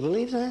 Would you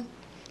believe that?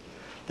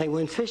 They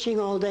went fishing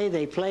all day,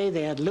 they played,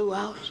 they had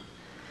luau's.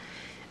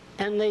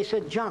 And they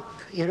said,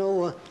 Jacque, you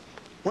know,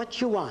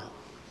 what you want?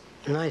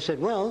 And I said,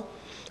 well,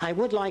 I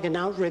would like an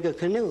outrigger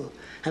canoe.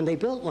 And they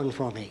built one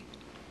for me.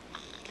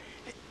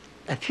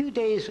 A few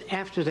days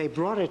after they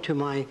brought it to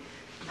my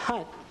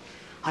hut,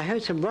 I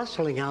heard some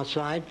rustling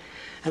outside,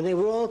 and they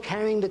were all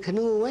carrying the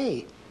canoe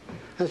away.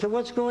 I said,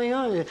 what's going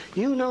on?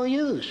 You no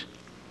use.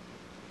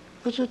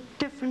 It was a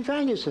different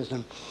value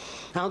system.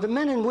 Now, the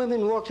men and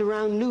women walked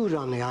around nude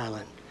on the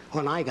island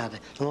when I got it,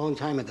 a long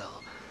time ago.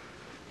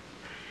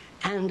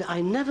 And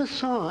I never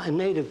saw a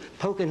native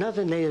poke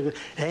another native,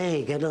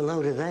 hey, get a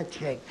load of that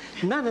chick.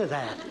 None of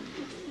that.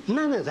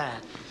 None of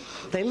that.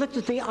 They looked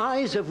at the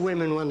eyes of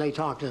women when they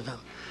talked to them.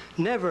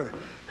 Never,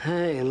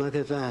 hey, look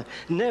at that.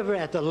 Never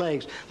at the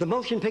legs. The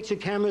motion picture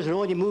cameras in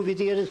all your movie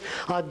theaters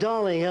are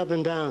dollying up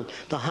and down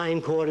the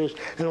hindquarters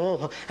and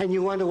all. And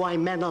you wonder why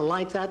men are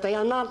like that? They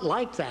are not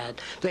like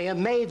that. They are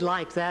made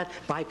like that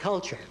by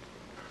culture.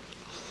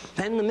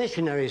 Then the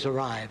missionaries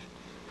arrived.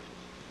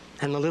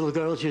 And the little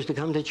girls used to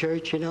come to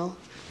church, you know,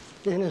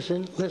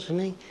 innocent,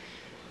 listening.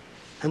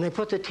 And they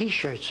put the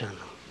T-shirts on them.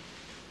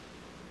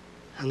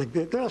 And the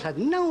girls had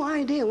no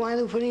idea why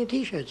they were putting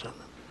T-shirts on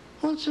them.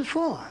 What's it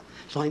for?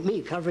 It's like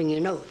me covering your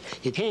nose.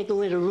 You can't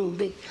go into a room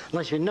big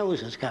unless your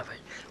nose is covered.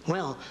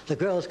 Well, the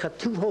girls cut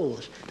 2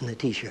 holes in the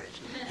T-shirts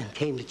and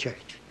came to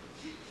church.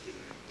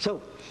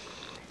 So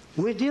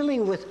we're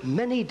dealing with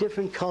many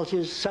different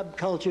cultures,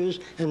 subcultures,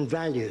 and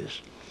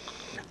values.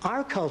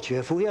 Our culture,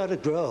 if we are to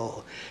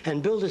grow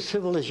and build a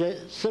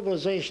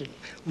civilization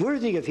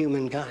worthy of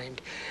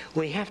humankind,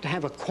 we have to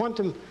have a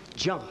quantum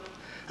jump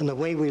in the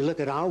way we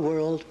look at our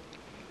world,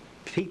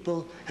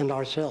 people, and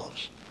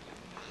ourselves.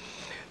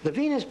 The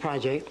Venus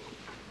Project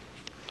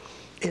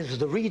is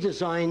the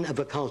redesign of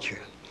a culture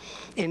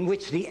in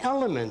which the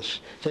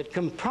elements that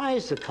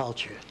comprise the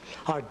culture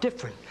are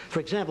different. For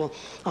example,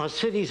 our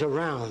cities are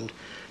round,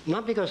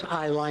 not because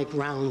I like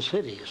round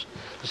cities.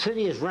 The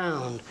city is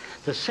round.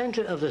 The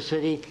center of the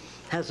city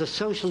has a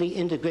socially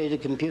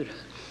integrated computer.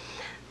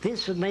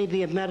 This may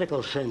be a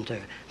medical center.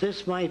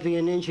 This might be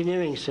an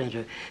engineering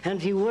center. And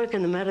if you work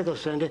in a medical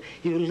center,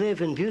 you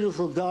live in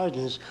beautiful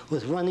gardens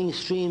with running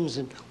streams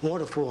and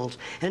waterfalls.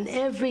 And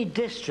every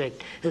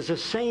district is the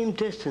same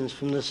distance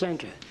from the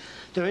center.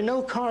 There are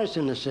no cars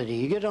in the city.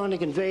 You get on a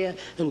conveyor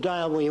and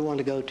dial where you want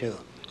to go to.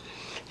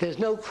 There's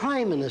no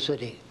crime in the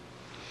city.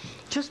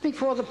 Just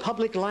before the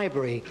public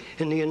library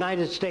in the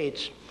United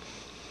States,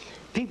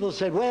 people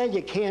said, well,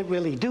 you can't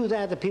really do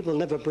that. The people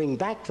never bring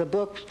back the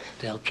books.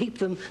 They'll keep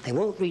them. They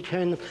won't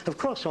return them. Of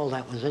course, all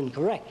that was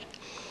incorrect.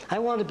 I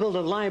want to build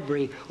a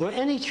library where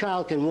any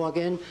child can walk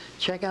in,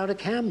 check out a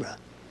camera,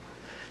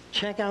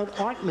 check out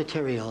art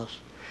materials,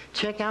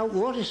 check out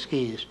water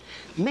skis,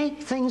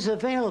 make things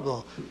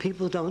available.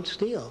 People don't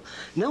steal.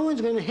 No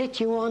one's going to hit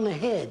you on the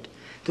head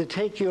to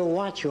take your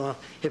watch off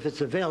if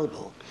it's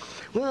available.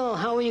 Well,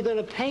 how are you going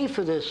to pay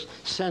for this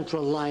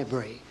central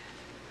library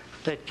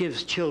that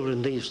gives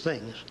children these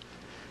things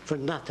for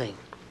nothing?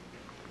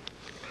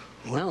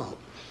 Well,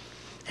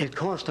 it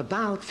cost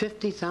about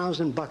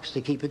 $50,000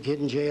 to keep a kid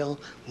in jail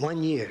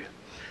 1 year.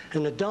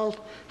 An adult,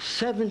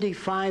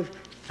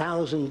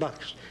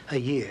 $75,000 a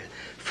year.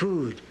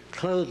 Food,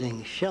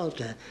 clothing,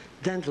 shelter,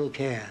 dental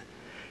care.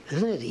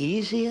 Isn't it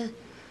easier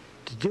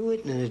to do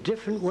it in a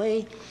different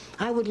way?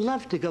 I would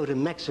love to go to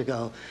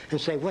Mexico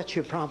and say, what's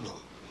your problem?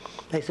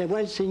 They say,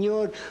 well,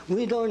 senor,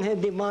 we don't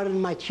have the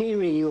modern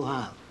machinery you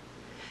have.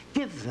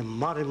 Give them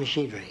modern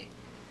machinery.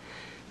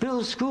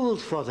 Build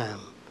schools for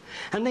them.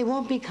 And they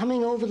won't be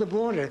coming over the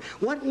border.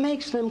 What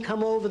makes them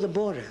come over the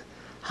border?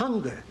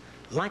 Hunger,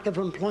 lack of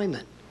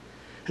employment.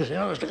 They say,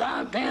 oh, it's the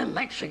goddamn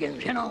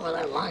Mexicans, you know, what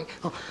they're like.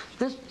 Oh,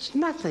 there's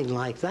nothing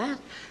like that.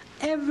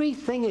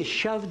 Everything is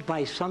shoved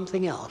by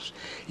something else.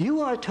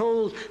 You are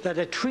told that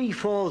a tree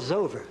falls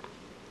over.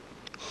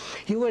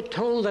 You are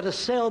told that a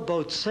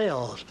sailboat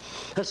sails.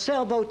 A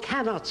sailboat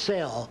cannot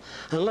sail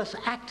unless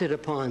acted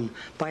upon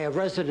by a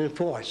resident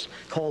force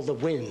called the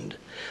wind.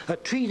 A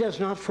tree does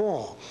not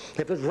fall.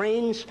 If it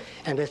rains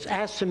and it's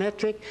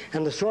asymmetric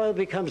and the soil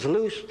becomes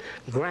loose,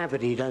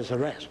 gravity does the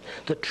rest.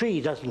 The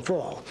tree doesn't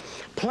fall.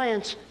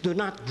 Plants do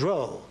not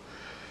grow.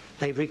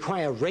 They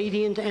require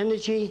radiant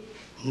energy,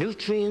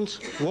 nutrients,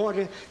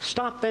 water.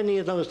 Stop any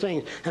of those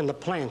things and the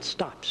plant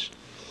stops.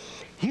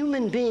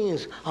 Human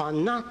beings are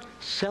not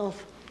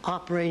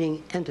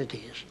self-operating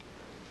entities.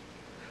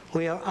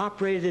 We are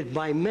operated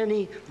by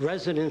many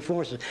resident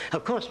forces.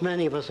 Of course,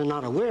 many of us are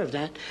not aware of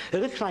that.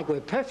 It looks like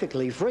we're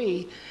perfectly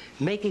free,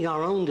 making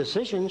our own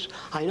decisions.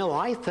 I know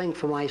I think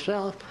for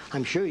myself.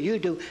 I'm sure you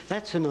do.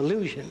 That's an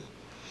illusion.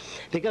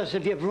 Because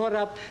if you're brought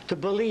up to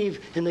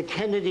believe in the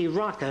Kennedy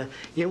rocker,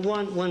 you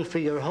want one for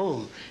your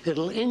home.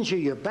 It'll injure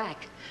your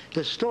back,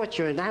 distort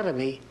your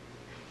anatomy.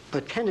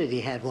 But Kennedy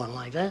had one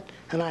like that,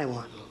 and I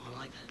want one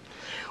like that.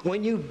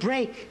 When you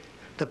break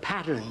the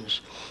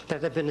patterns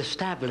that have been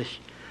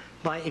established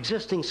by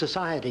existing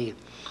society,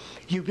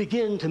 you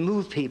begin to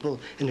move people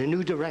in a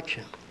new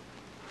direction.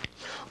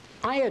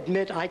 I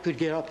admit I could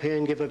get up here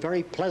and give a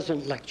very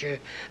pleasant lecture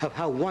of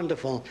how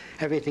wonderful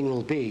everything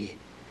will be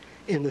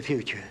in the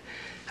future.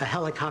 A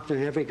helicopter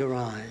in every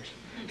garage,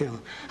 you know,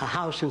 a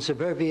house in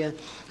suburbia,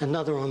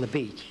 another on the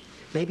beach,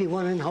 maybe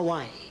one in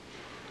Hawaii.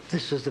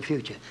 This is the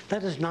future.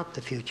 That is not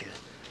the future.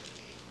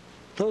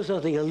 Those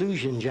are the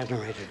illusion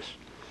generators,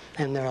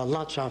 and there are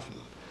lots of them.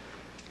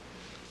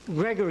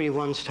 Gregory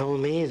once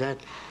told me that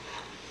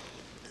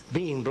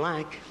being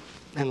black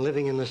and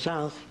living in the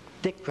South,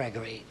 Dick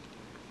Gregory,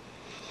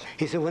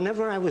 he said,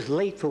 whenever I was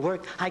late for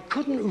work, I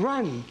couldn't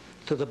run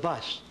to the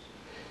bus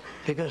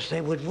because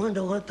they would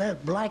wonder what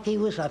that blackie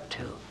was up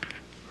to,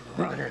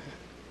 running.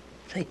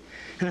 See?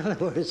 In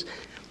other words,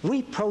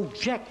 we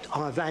project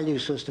our value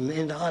system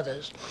into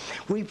others.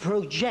 We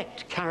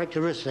project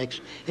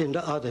characteristics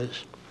into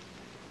others.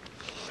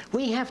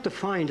 We have to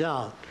find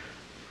out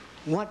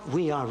what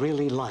we are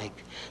really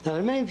like. Now,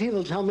 many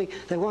people tell me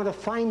they want to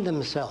find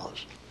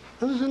themselves.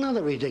 This is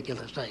another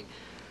ridiculous thing.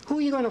 Who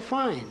are you going to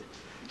find?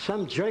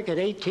 Some jerk at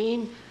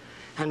 18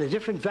 and a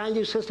different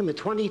value system at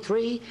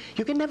 23?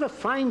 You can never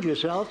find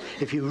yourself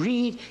if you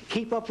read,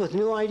 keep up with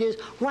new ideas.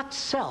 What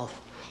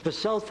self? The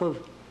self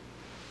of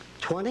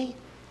 20?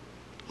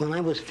 When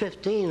I was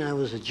 15, I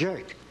was a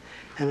jerk.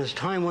 And as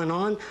time went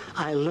on,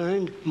 I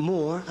learned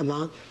more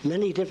about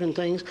many different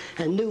things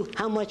and knew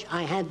how much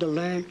I had to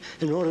learn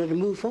in order to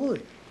move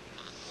forward.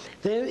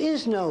 There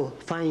is no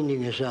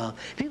finding yourself.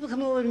 People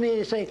come over to me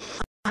and say,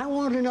 I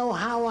want to know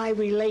how I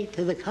relate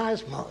to the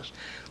cosmos.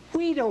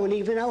 We don't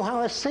even know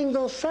how a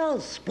single cell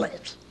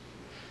splits.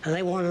 And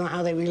they want to know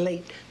how they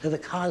relate to the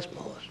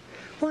cosmos.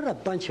 What a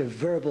bunch of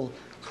verbal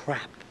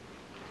crap.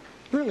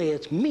 Really,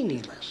 it's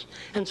meaningless.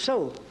 And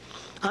so,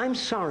 I'm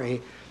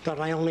sorry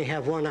that I only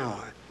have 1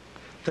 hour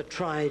to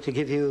try to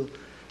give you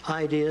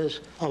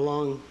ideas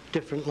along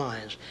different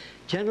lines.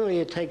 Generally,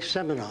 it takes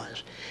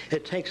seminars.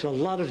 It takes a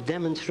lot of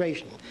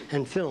demonstration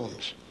and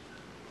films.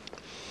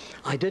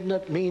 I did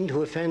not mean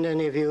to offend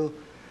any of you.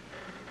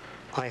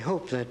 I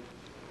hope that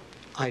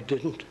I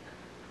didn't.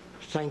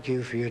 Thank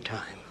you for your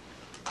time.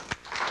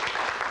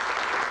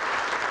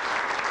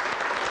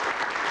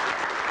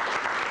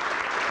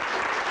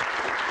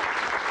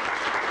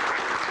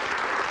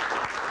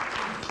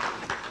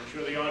 I'm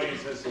sure the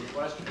audience has some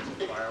questions.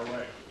 Fire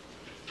away.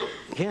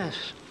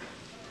 Yes.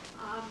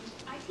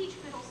 I teach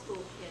middle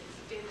school kids.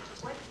 And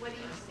what do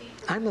you see?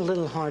 I'm a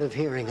little hard of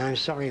hearing. I'm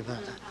sorry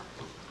about that.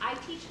 I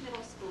teach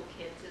middle school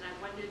kids, and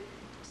I wondered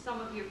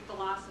some of your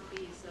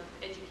philosophies of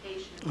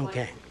education. And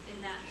Okay. what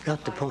in that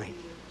Got the applies point.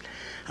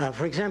 to you.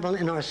 For example,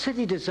 in our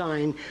city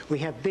design, we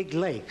have big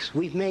lakes.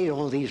 We've made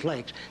all these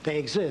lakes. They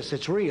exist.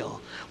 It's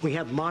real. We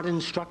have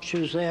modern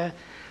structures there,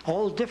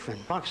 all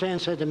different. Roxanne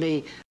said to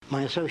me,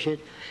 my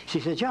associate, she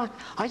said, Jacque,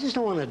 I just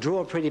don't want to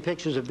draw pretty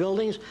pictures of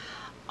buildings.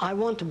 I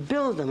want to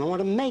build them. I want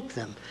to make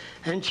them.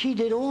 And she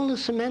did all the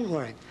cement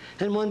work.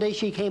 And one day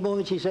she came over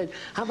and she said,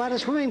 how about a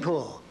swimming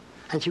pool?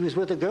 And she was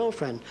with a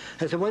girlfriend.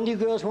 I said, when do you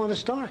girls want to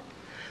start?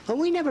 Well,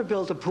 we never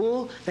built a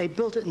pool. They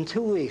built it in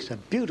 2 weeks, a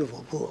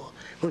beautiful pool.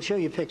 We'll show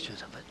you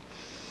pictures of it.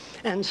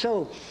 And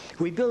so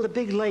we built a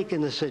big lake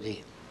in the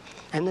city.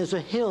 And there's a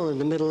hill in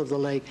the middle of the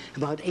lake,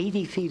 about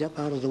 80 feet up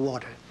out of the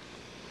water.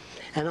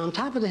 And on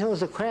top of the hill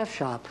is a craft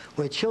shop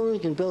where children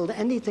can build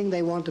anything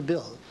they want to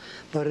build.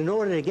 But in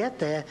order to get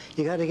there,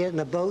 you got to get in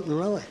a boat and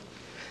row it.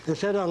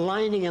 Instead of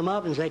lining them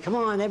up and say, come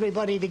on,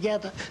 everybody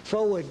together,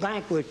 forward,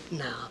 backward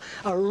now.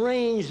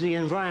 Arrange the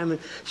environment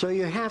so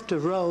you have to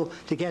row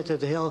to get to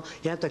the hill.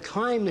 You have to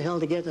climb the hill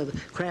to get to the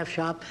craft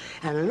shop.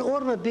 And an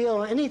automobile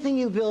or anything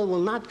you build will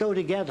not go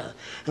together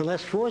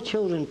unless 4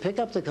 children pick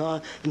up the car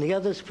and the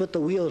others put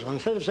the wheels on.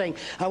 Instead of saying,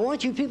 I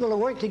want you people to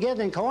work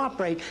together and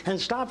cooperate and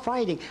stop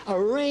fighting,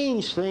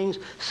 arrange things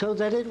so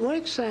that it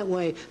works that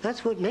way.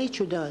 That's what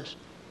nature does.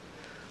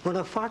 When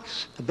a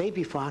fox, a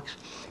baby fox,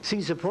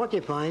 sees a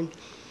porcupine,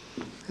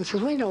 and says,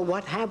 wait a minute,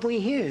 what have we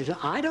here? He says,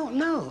 I don't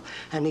know.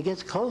 And he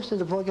gets close to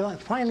the porcupine.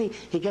 Finally,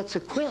 he gets a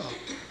quill,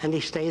 and he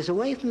stays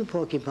away from the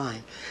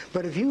porcupine.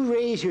 But if you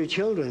raise your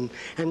children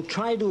and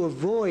try to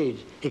avoid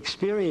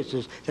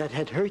experiences that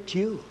had hurt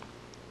you,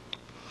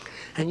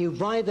 and you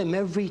buy them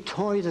every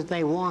toy that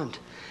they want,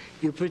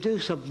 you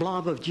produce a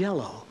blob of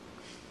Jell-O.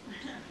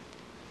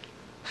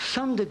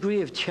 Some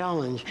degree of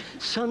challenge,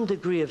 some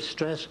degree of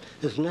stress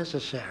is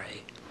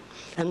necessary.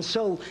 And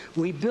so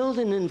we build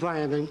an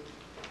environment,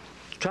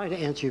 try to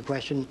answer your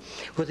question,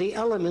 with the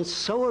elements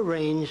so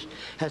arranged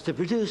as to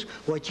produce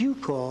what you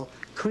call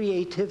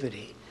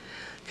creativity.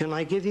 Can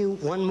I give you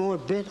one more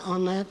bit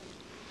on that?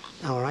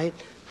 All right.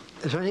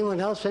 Is there anyone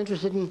else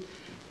interested in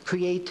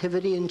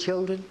creativity in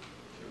children?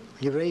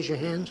 You raise your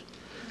hands?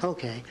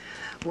 Okay.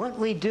 What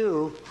we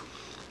do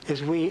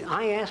is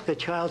I ask a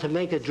child to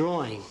make a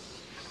drawing.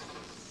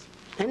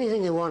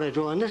 Anything they want to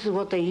draw, and this is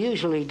what they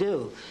usually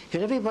do.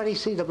 Can everybody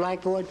see the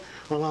blackboard?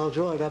 Well, I'll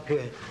draw it up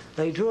here.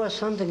 They draw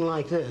something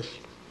like this.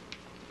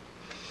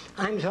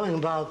 I'm talking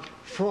about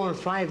 4- and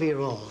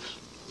 5-year-olds.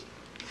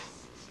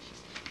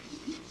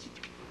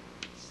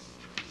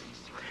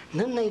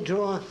 And then they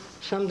draw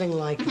something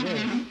like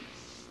this.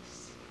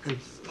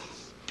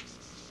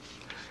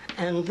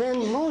 And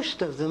then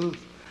most of them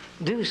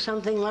do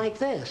something like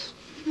this.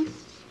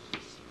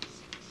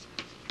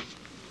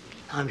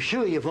 I'm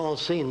sure you've all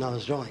seen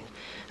those drawings.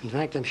 In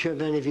fact, I'm sure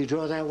many of you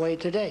draw that way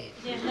today.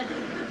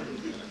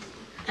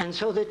 And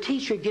so the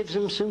teacher gives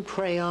them some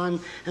crayon,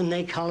 and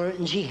they color it,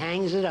 and she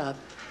hangs it up.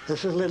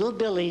 This is little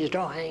Billy's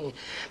drawing.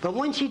 But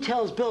when she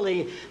tells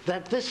Billy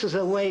that this is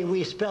the way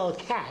we spell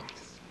cat,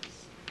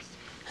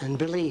 and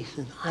Billy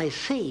says, I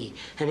see,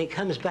 and he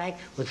comes back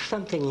with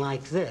something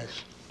like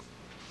this.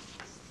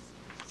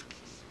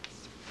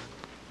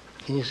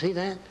 Can you see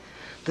that?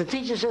 The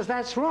teacher says,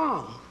 that's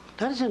wrong.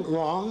 That isn't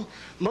wrong.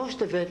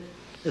 Most of it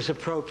is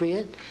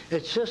appropriate.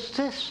 It's just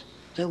this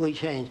that we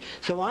change.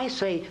 So I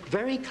say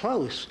very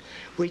close.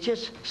 We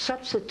just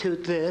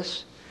substitute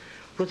this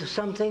with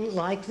something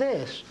like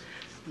this.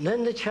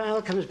 Then the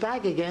child comes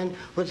back again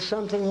with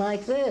something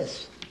like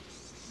this.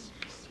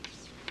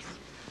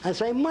 I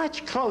say,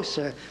 much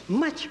closer,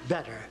 much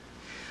better.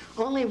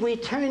 Only we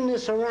turn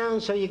this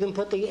around so you can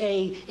put the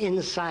A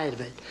inside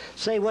of it.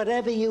 Say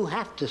whatever you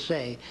have to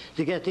say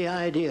to get the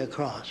idea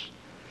across.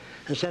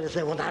 Instead of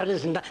saying, well, that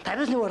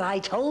isn't what I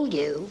told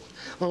you.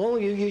 Well,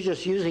 you're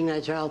just using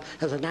that child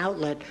as an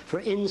outlet for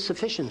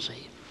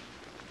insufficiency.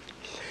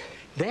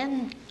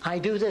 Then I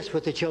do this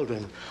with the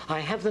children. I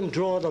have them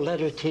draw the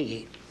letter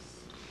T.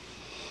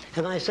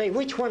 And I say,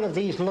 which one of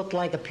these look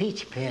like a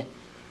peach pit?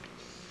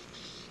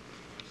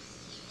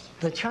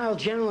 The child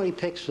generally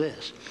picks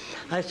this.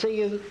 I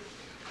say,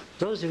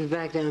 those of you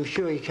back there, I'm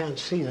sure you can't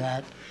see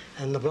that,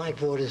 and the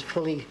blackboard is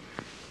fully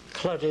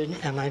cluttered,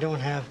 and I don't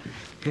have,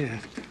 here,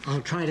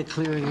 I'll try to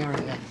clear an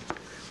area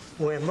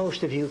where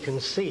most of you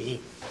can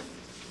see.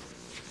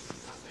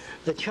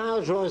 The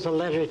child draws the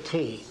letter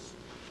T,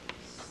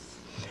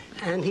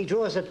 and he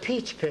draws a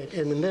peach pit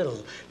in the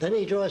middle. Then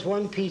he draws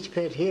one peach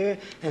pit here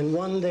and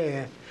one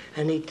there,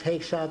 and he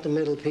takes out the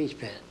middle peach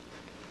pit.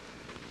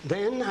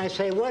 Then I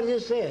say, what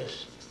is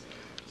this?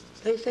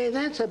 They say,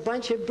 that's a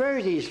bunch of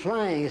birdies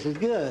flying. I said,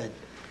 good.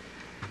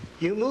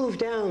 You move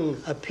down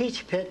a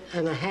peach pit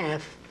and a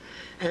half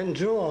and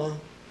draw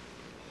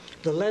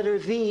the letter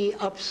V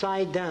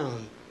upside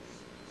down.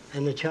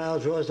 And the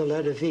child draws the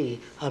letter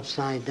V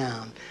upside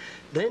down.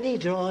 Then he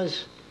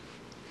draws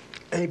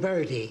a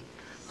birdie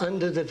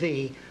under the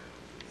V,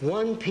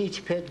 one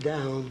peach pit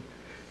down,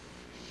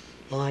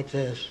 like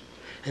this.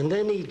 And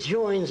then he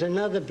joins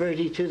another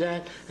birdie to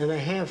that and a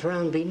half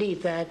round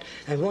beneath that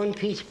and one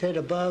peach pit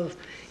above.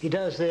 He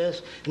does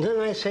this. And then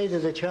I say to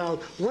the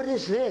child, what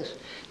is this?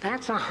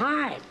 That's a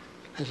heart.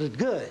 I said,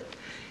 good.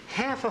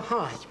 Half a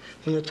heart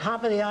from the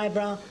top of the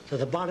eyebrow to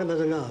the bottom of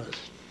the nose.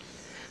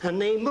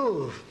 And they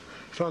move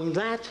from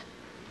that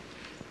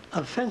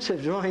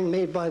offensive drawing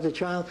made by the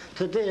child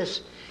to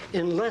this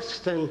in less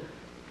than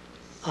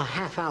a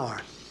half hour.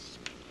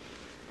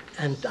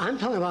 And I'm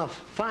talking about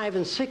 5-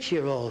 and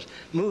 6-year-olds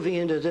moving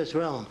into this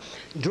realm,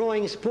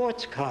 drawing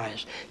sports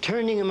cars,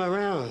 turning them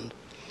around.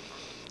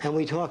 And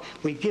we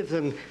give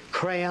them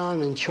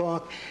crayon and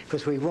chalk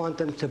because we want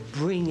them to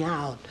bring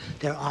out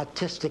their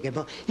artistic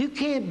ability. You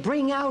can't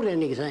bring out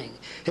anything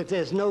if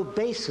there's no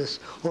basis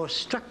or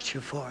structure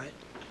for it.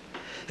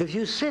 If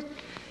you sit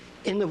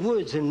in the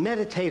woods and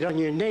meditate on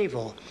your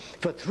navel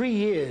for 3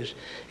 years,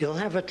 you'll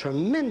have a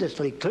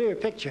tremendously clear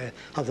picture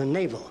of the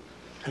navel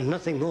and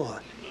nothing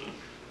more.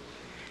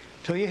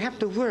 So you have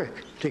to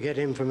work to get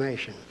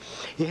information.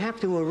 You have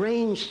to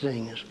arrange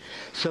things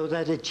so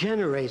that it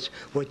generates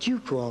what you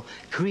call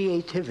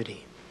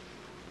creativity.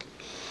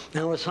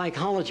 Now, a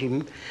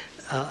psychologist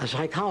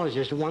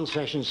in one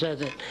session said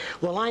that,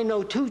 well, I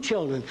know 2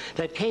 children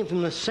that came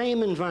from the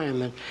same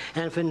environment,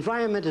 and if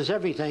environment is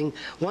everything,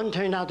 one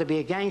turned out to be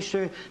a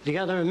gangster, the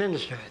other a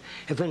minister.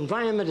 If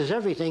environment is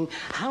everything,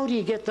 how do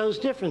you get those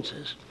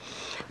differences?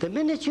 The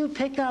minute you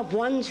pick up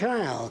one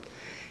child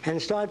and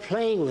start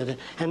playing with it,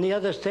 and the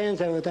other stands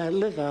there with that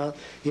lip out,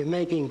 you're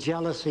making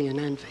jealousy and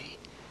envy.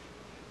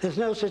 There's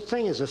no such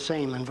thing as the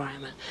same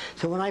environment.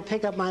 So when I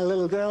pick up my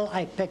little girl,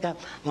 I pick up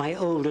my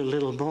older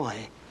little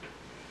boy.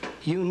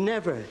 You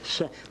never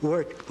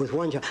work with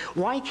one child.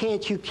 Why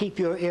can't you keep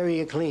your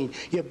area clean?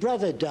 Your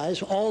brother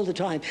does all the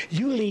time.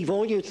 You leave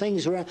all your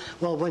things around.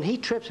 Well, when he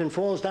trips and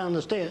falls down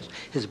the stairs,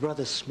 his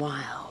brother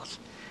smiles,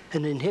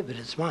 an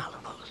inhibited smile,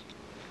 of course.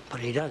 But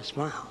he does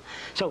smile.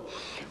 So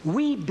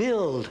we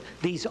build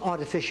these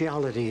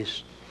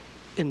artificialities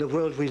in the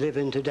world we live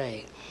in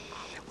today.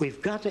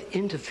 We've got to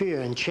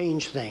interfere and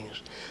change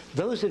things.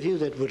 Those of you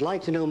that would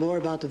like to know more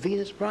about the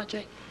Venus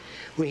Project,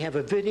 we have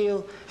a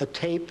video, a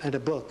tape, and a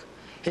book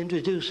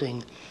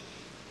introducing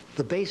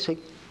the basic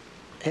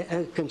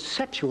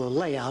conceptual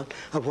layout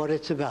of what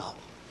it's about.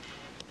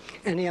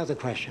 Any other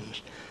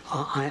questions?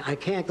 I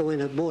can't go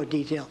into more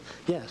detail.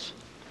 Yes?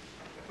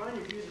 I find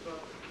your views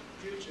about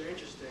the future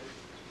interesting,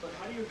 but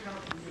how do you account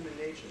for human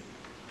nature?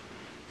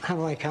 How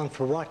do I account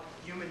for what?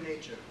 Human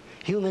nature.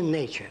 Human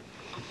nature.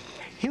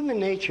 Human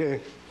nature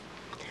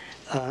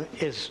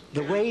is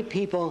the way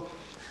people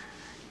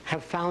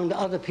have found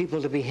other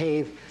people to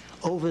behave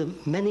over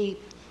many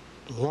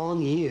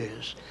long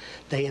years.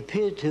 They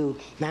appear to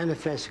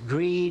manifest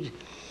greed,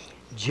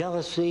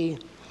 jealousy,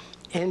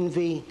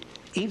 envy,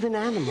 even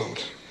animals.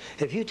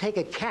 If you take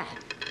a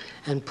cat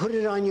and put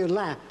it on your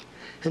lap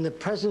in the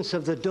presence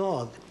of the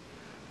dog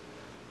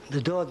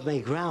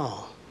may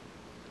growl.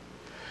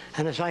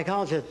 And a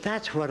psychologist,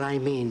 that's what I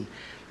mean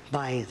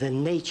by the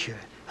nature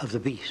of the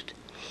beast.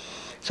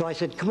 So I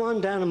said, come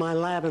on down to my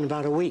lab in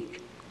about a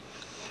week.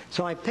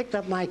 So I picked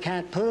up my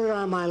cat, put it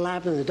on my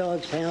lap, and the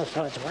dog's tail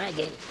starts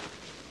wagging.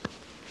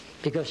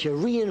 Because you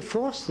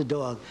reinforce the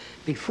dog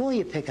before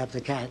you pick up the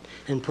cat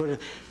and put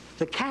it.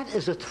 The cat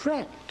is a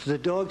threat to the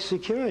dog's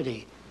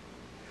security.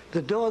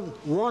 The dog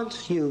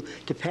wants you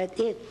to pet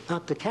it,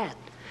 not the cat.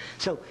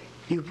 So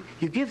You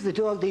give the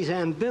dog these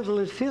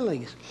ambivalent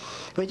feelings.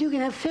 But you can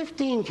have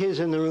 15 kids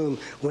in the room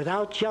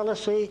without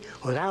jealousy,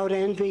 without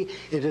envy.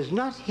 It is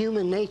not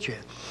human nature.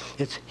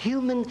 It's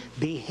human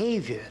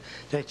behavior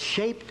that's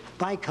shaped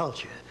by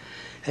culture.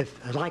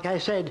 Like I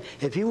said,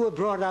 if you were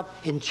brought up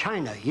in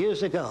China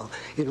years ago,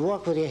 you'd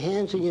walk with your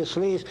hands in your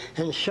sleeves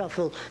and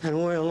shuffle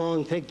and wear a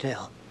long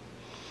pigtail.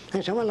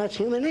 And say, well, that's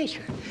human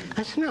nature.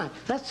 That's not.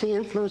 That's the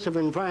influence of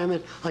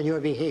environment on your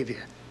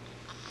behavior.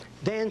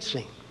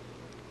 Dancing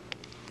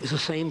is the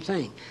same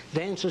thing.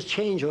 Dances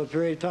change over a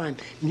period of time.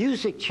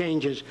 Music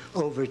changes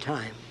over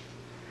time.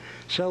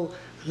 So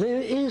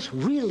there is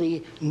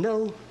really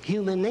no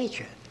human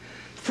nature.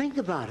 Think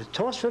about it.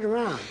 Toss it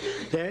around.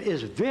 There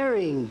is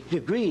varying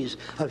degrees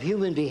of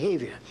human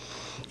behavior.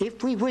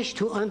 If we wish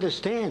to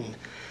understand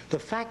the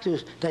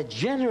factors that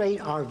generate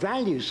our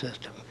value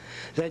system,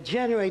 that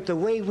generate the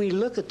way we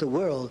look at the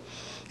world,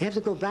 you have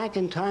to go back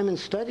in time and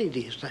study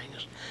these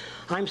things.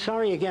 I'm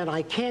sorry, again,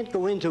 I can't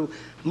go into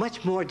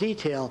much more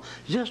detail,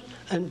 just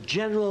a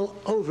general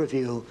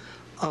overview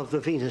of the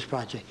Venus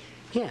Project.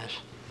 Yes?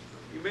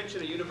 You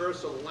mentioned a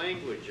universal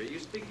language. Are you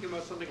speaking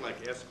about something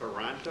like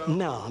Esperanto?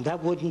 No,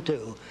 that wouldn't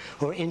do.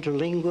 Or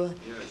interlingua?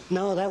 Yes.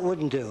 No, that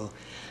wouldn't do.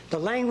 The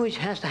language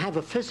has to have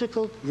a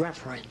physical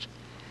reference.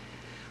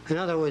 In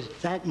other words,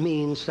 that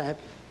means that,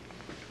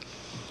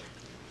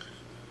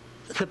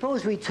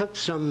 suppose we took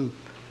some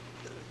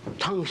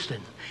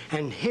tungsten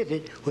and hit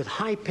it with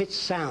high-pitched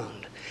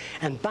sound,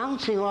 and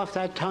bouncing off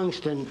that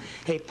tungsten,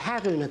 a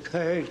pattern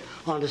occurred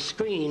on a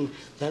screen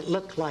that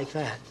looked like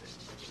that.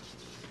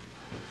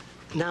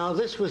 Now,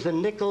 this was the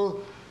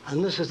nickel,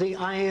 and this is the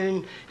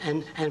iron,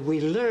 and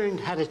we learned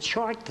how to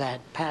chart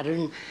that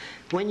pattern.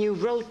 When you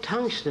wrote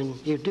tungsten,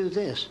 you do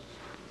this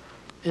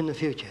in the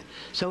future.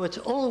 So it's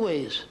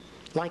always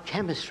like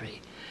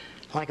chemistry,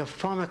 like a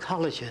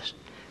pharmacologist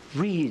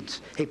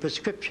reads a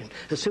prescription,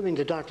 assuming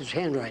the doctor's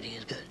handwriting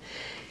is good.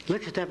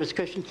 Looks at that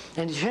prescription,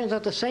 and it turns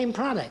out the same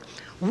product.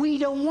 We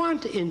don't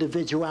want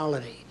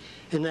individuality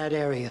in that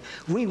area.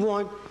 We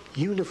want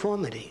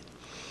uniformity.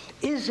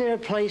 Is there a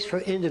place for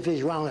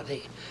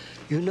individuality?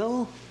 You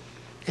know,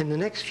 in the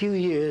next few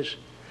years,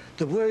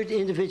 the word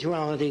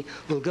individuality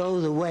will go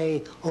the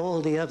way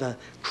all the other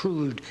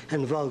crude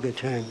and vulgar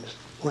terms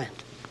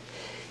went.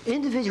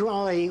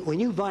 Individuality, when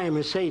you buy a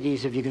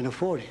Mercedes, if you can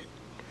afford it,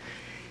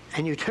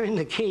 and you turn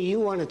the key,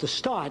 you want it to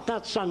start,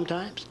 not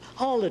sometimes,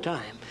 all the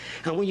time.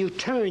 And when you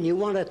turn, you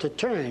want it to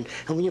turn.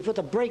 And when you put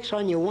the brakes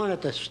on, you want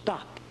it to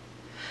stop.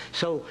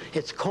 So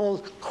it's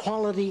called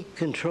quality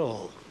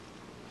control.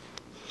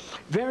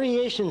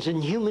 Variations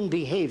in human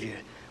behavior,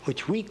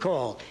 which we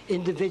call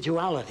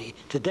individuality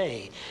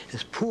today,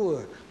 is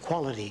poor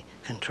quality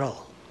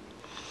control.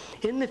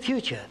 In the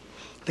future,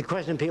 the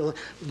question of people,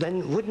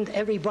 then wouldn't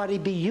everybody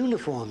be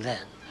uniform then?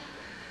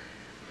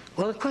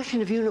 Well, the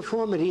question of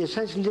uniformity is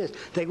essentially this.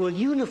 They will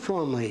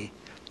uniformly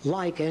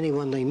like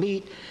anyone they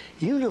meet,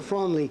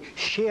 uniformly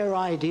share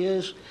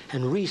ideas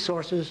and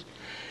resources,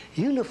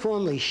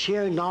 uniformly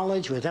share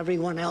knowledge with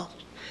everyone else,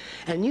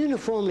 and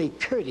uniformly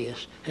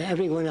courteous to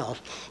everyone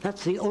else.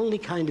 That's the only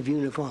kind of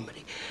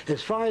uniformity.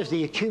 As far as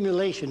the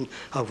accumulation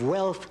of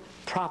wealth,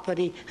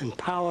 property, and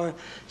power,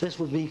 this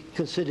will be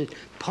considered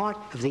part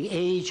of the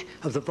age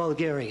of the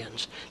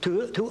Bulgarians.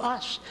 To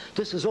us,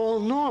 this is all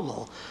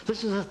normal.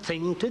 This is a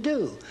thing to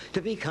do,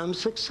 to become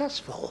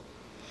successful.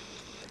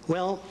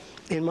 Well,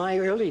 in my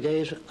early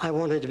days, I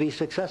wanted to be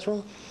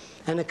successful,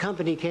 and a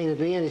company came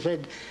to me and he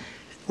said,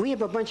 we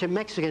have a bunch of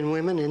Mexican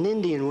women and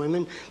Indian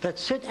women that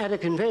sit at a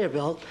conveyor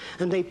belt,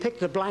 and they pick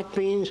the black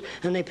beans,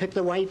 and they pick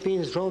the white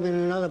beans, throw them in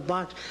another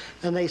box,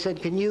 and they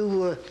said, can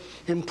you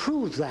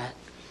improve that?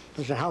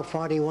 I said, how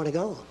far do you want to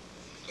go?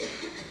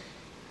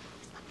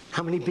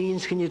 How many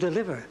beans can you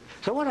deliver?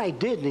 So what I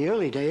did in the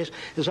early days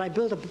is I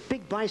built a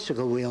big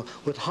bicycle wheel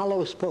with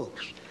hollow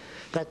spokes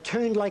that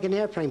turned like an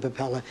airplane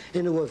propeller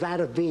into a vat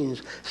of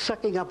beans,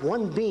 sucking up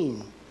one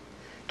bean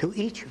to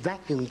each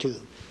vacuum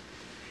tube.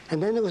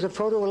 And then there was a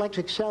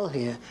photoelectric cell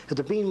here. If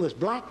the bean was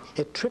black,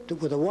 it tripped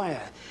it with a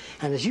wire.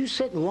 And as you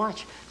sit and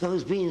watch,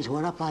 those beans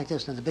went up like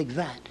this in the big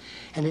vat.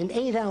 And in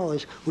 8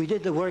 hours, we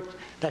did the work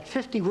that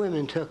 50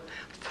 women took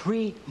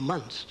 3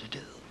 months to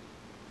do.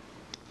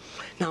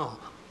 Now,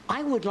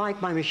 I would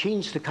like my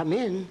machines to come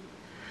in,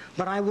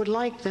 but I would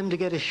like them to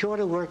get a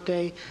shorter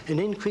workday, an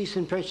increase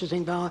in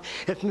purchasing power.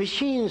 If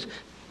machines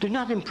do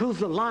not improve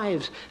the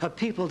lives of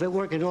people that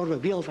work in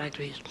automobile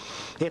factories,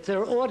 if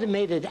they're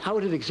automated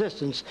out of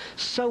existence,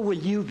 so will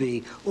you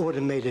be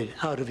automated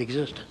out of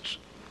existence.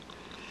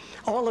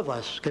 All of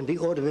us can be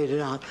automated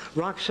out.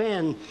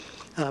 Roxanne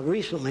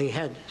recently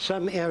had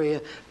some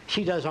area,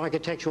 she does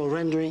architectural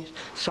renderings,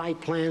 site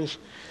plans.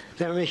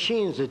 There are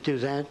machines that do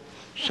that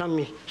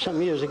some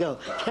years ago.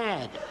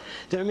 CAD.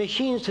 There are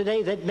machines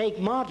today that make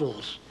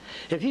models.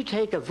 If you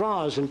take a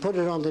vase and put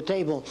it on the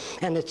table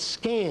and it's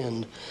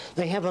scanned,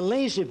 they have a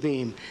laser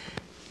beam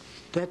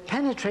that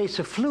penetrates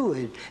a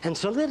fluid and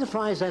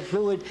solidifies that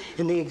fluid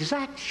in the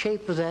exact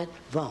shape of that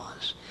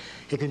vase.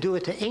 You can do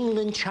it to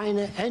England,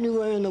 China,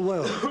 anywhere in the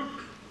world.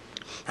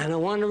 And I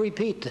want to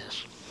repeat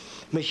this.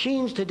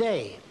 Machines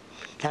today,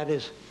 that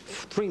is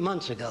 3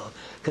 months ago,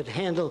 could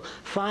handle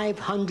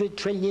 500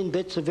 trillion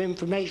bits of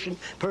information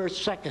per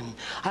second.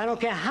 I don't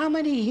care how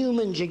many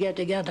humans you get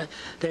together,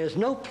 there's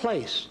no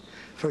place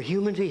for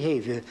human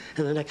behavior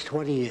in the next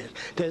 20 years.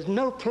 There's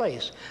no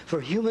place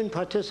for human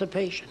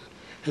participation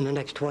in the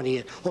next 20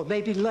 years, or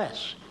maybe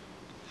less.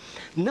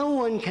 No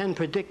one can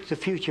predict the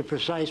future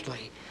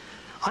precisely.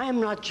 I am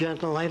not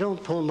gentle. I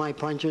don't pull my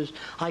punches.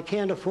 I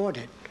can't afford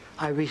it.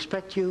 I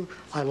respect you.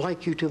 I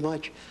like you too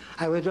much.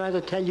 I would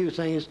rather tell you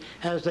things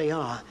as they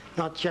are,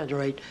 not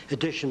generate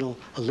additional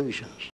illusions.